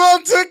 It was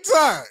on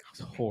TikTok. It's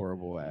a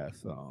horrible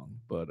ass song,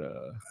 but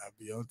I'll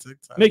be on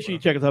TikTok. Make sure you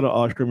check us out on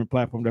all streaming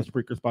platforms. That's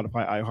Spreaker,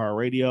 Spotify,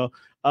 iHeartRadio.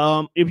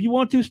 If you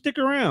want to stick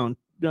around,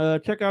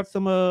 check out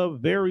some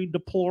very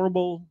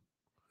deplorable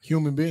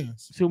human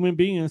beings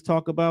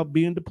talk about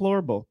being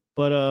deplorable.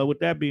 But with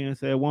that being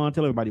said, Juan,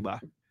 tell everybody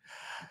bye.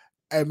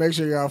 Hey, make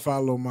sure y'all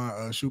follow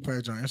my shoe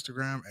page on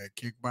Instagram at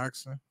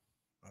Kickboxing.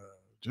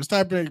 Just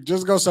type in,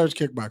 just go search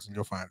Kickboxing,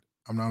 you'll find it.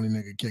 I'm the only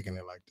nigga kicking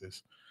it like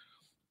this.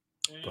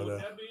 And with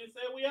that being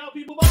said, we out,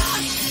 people.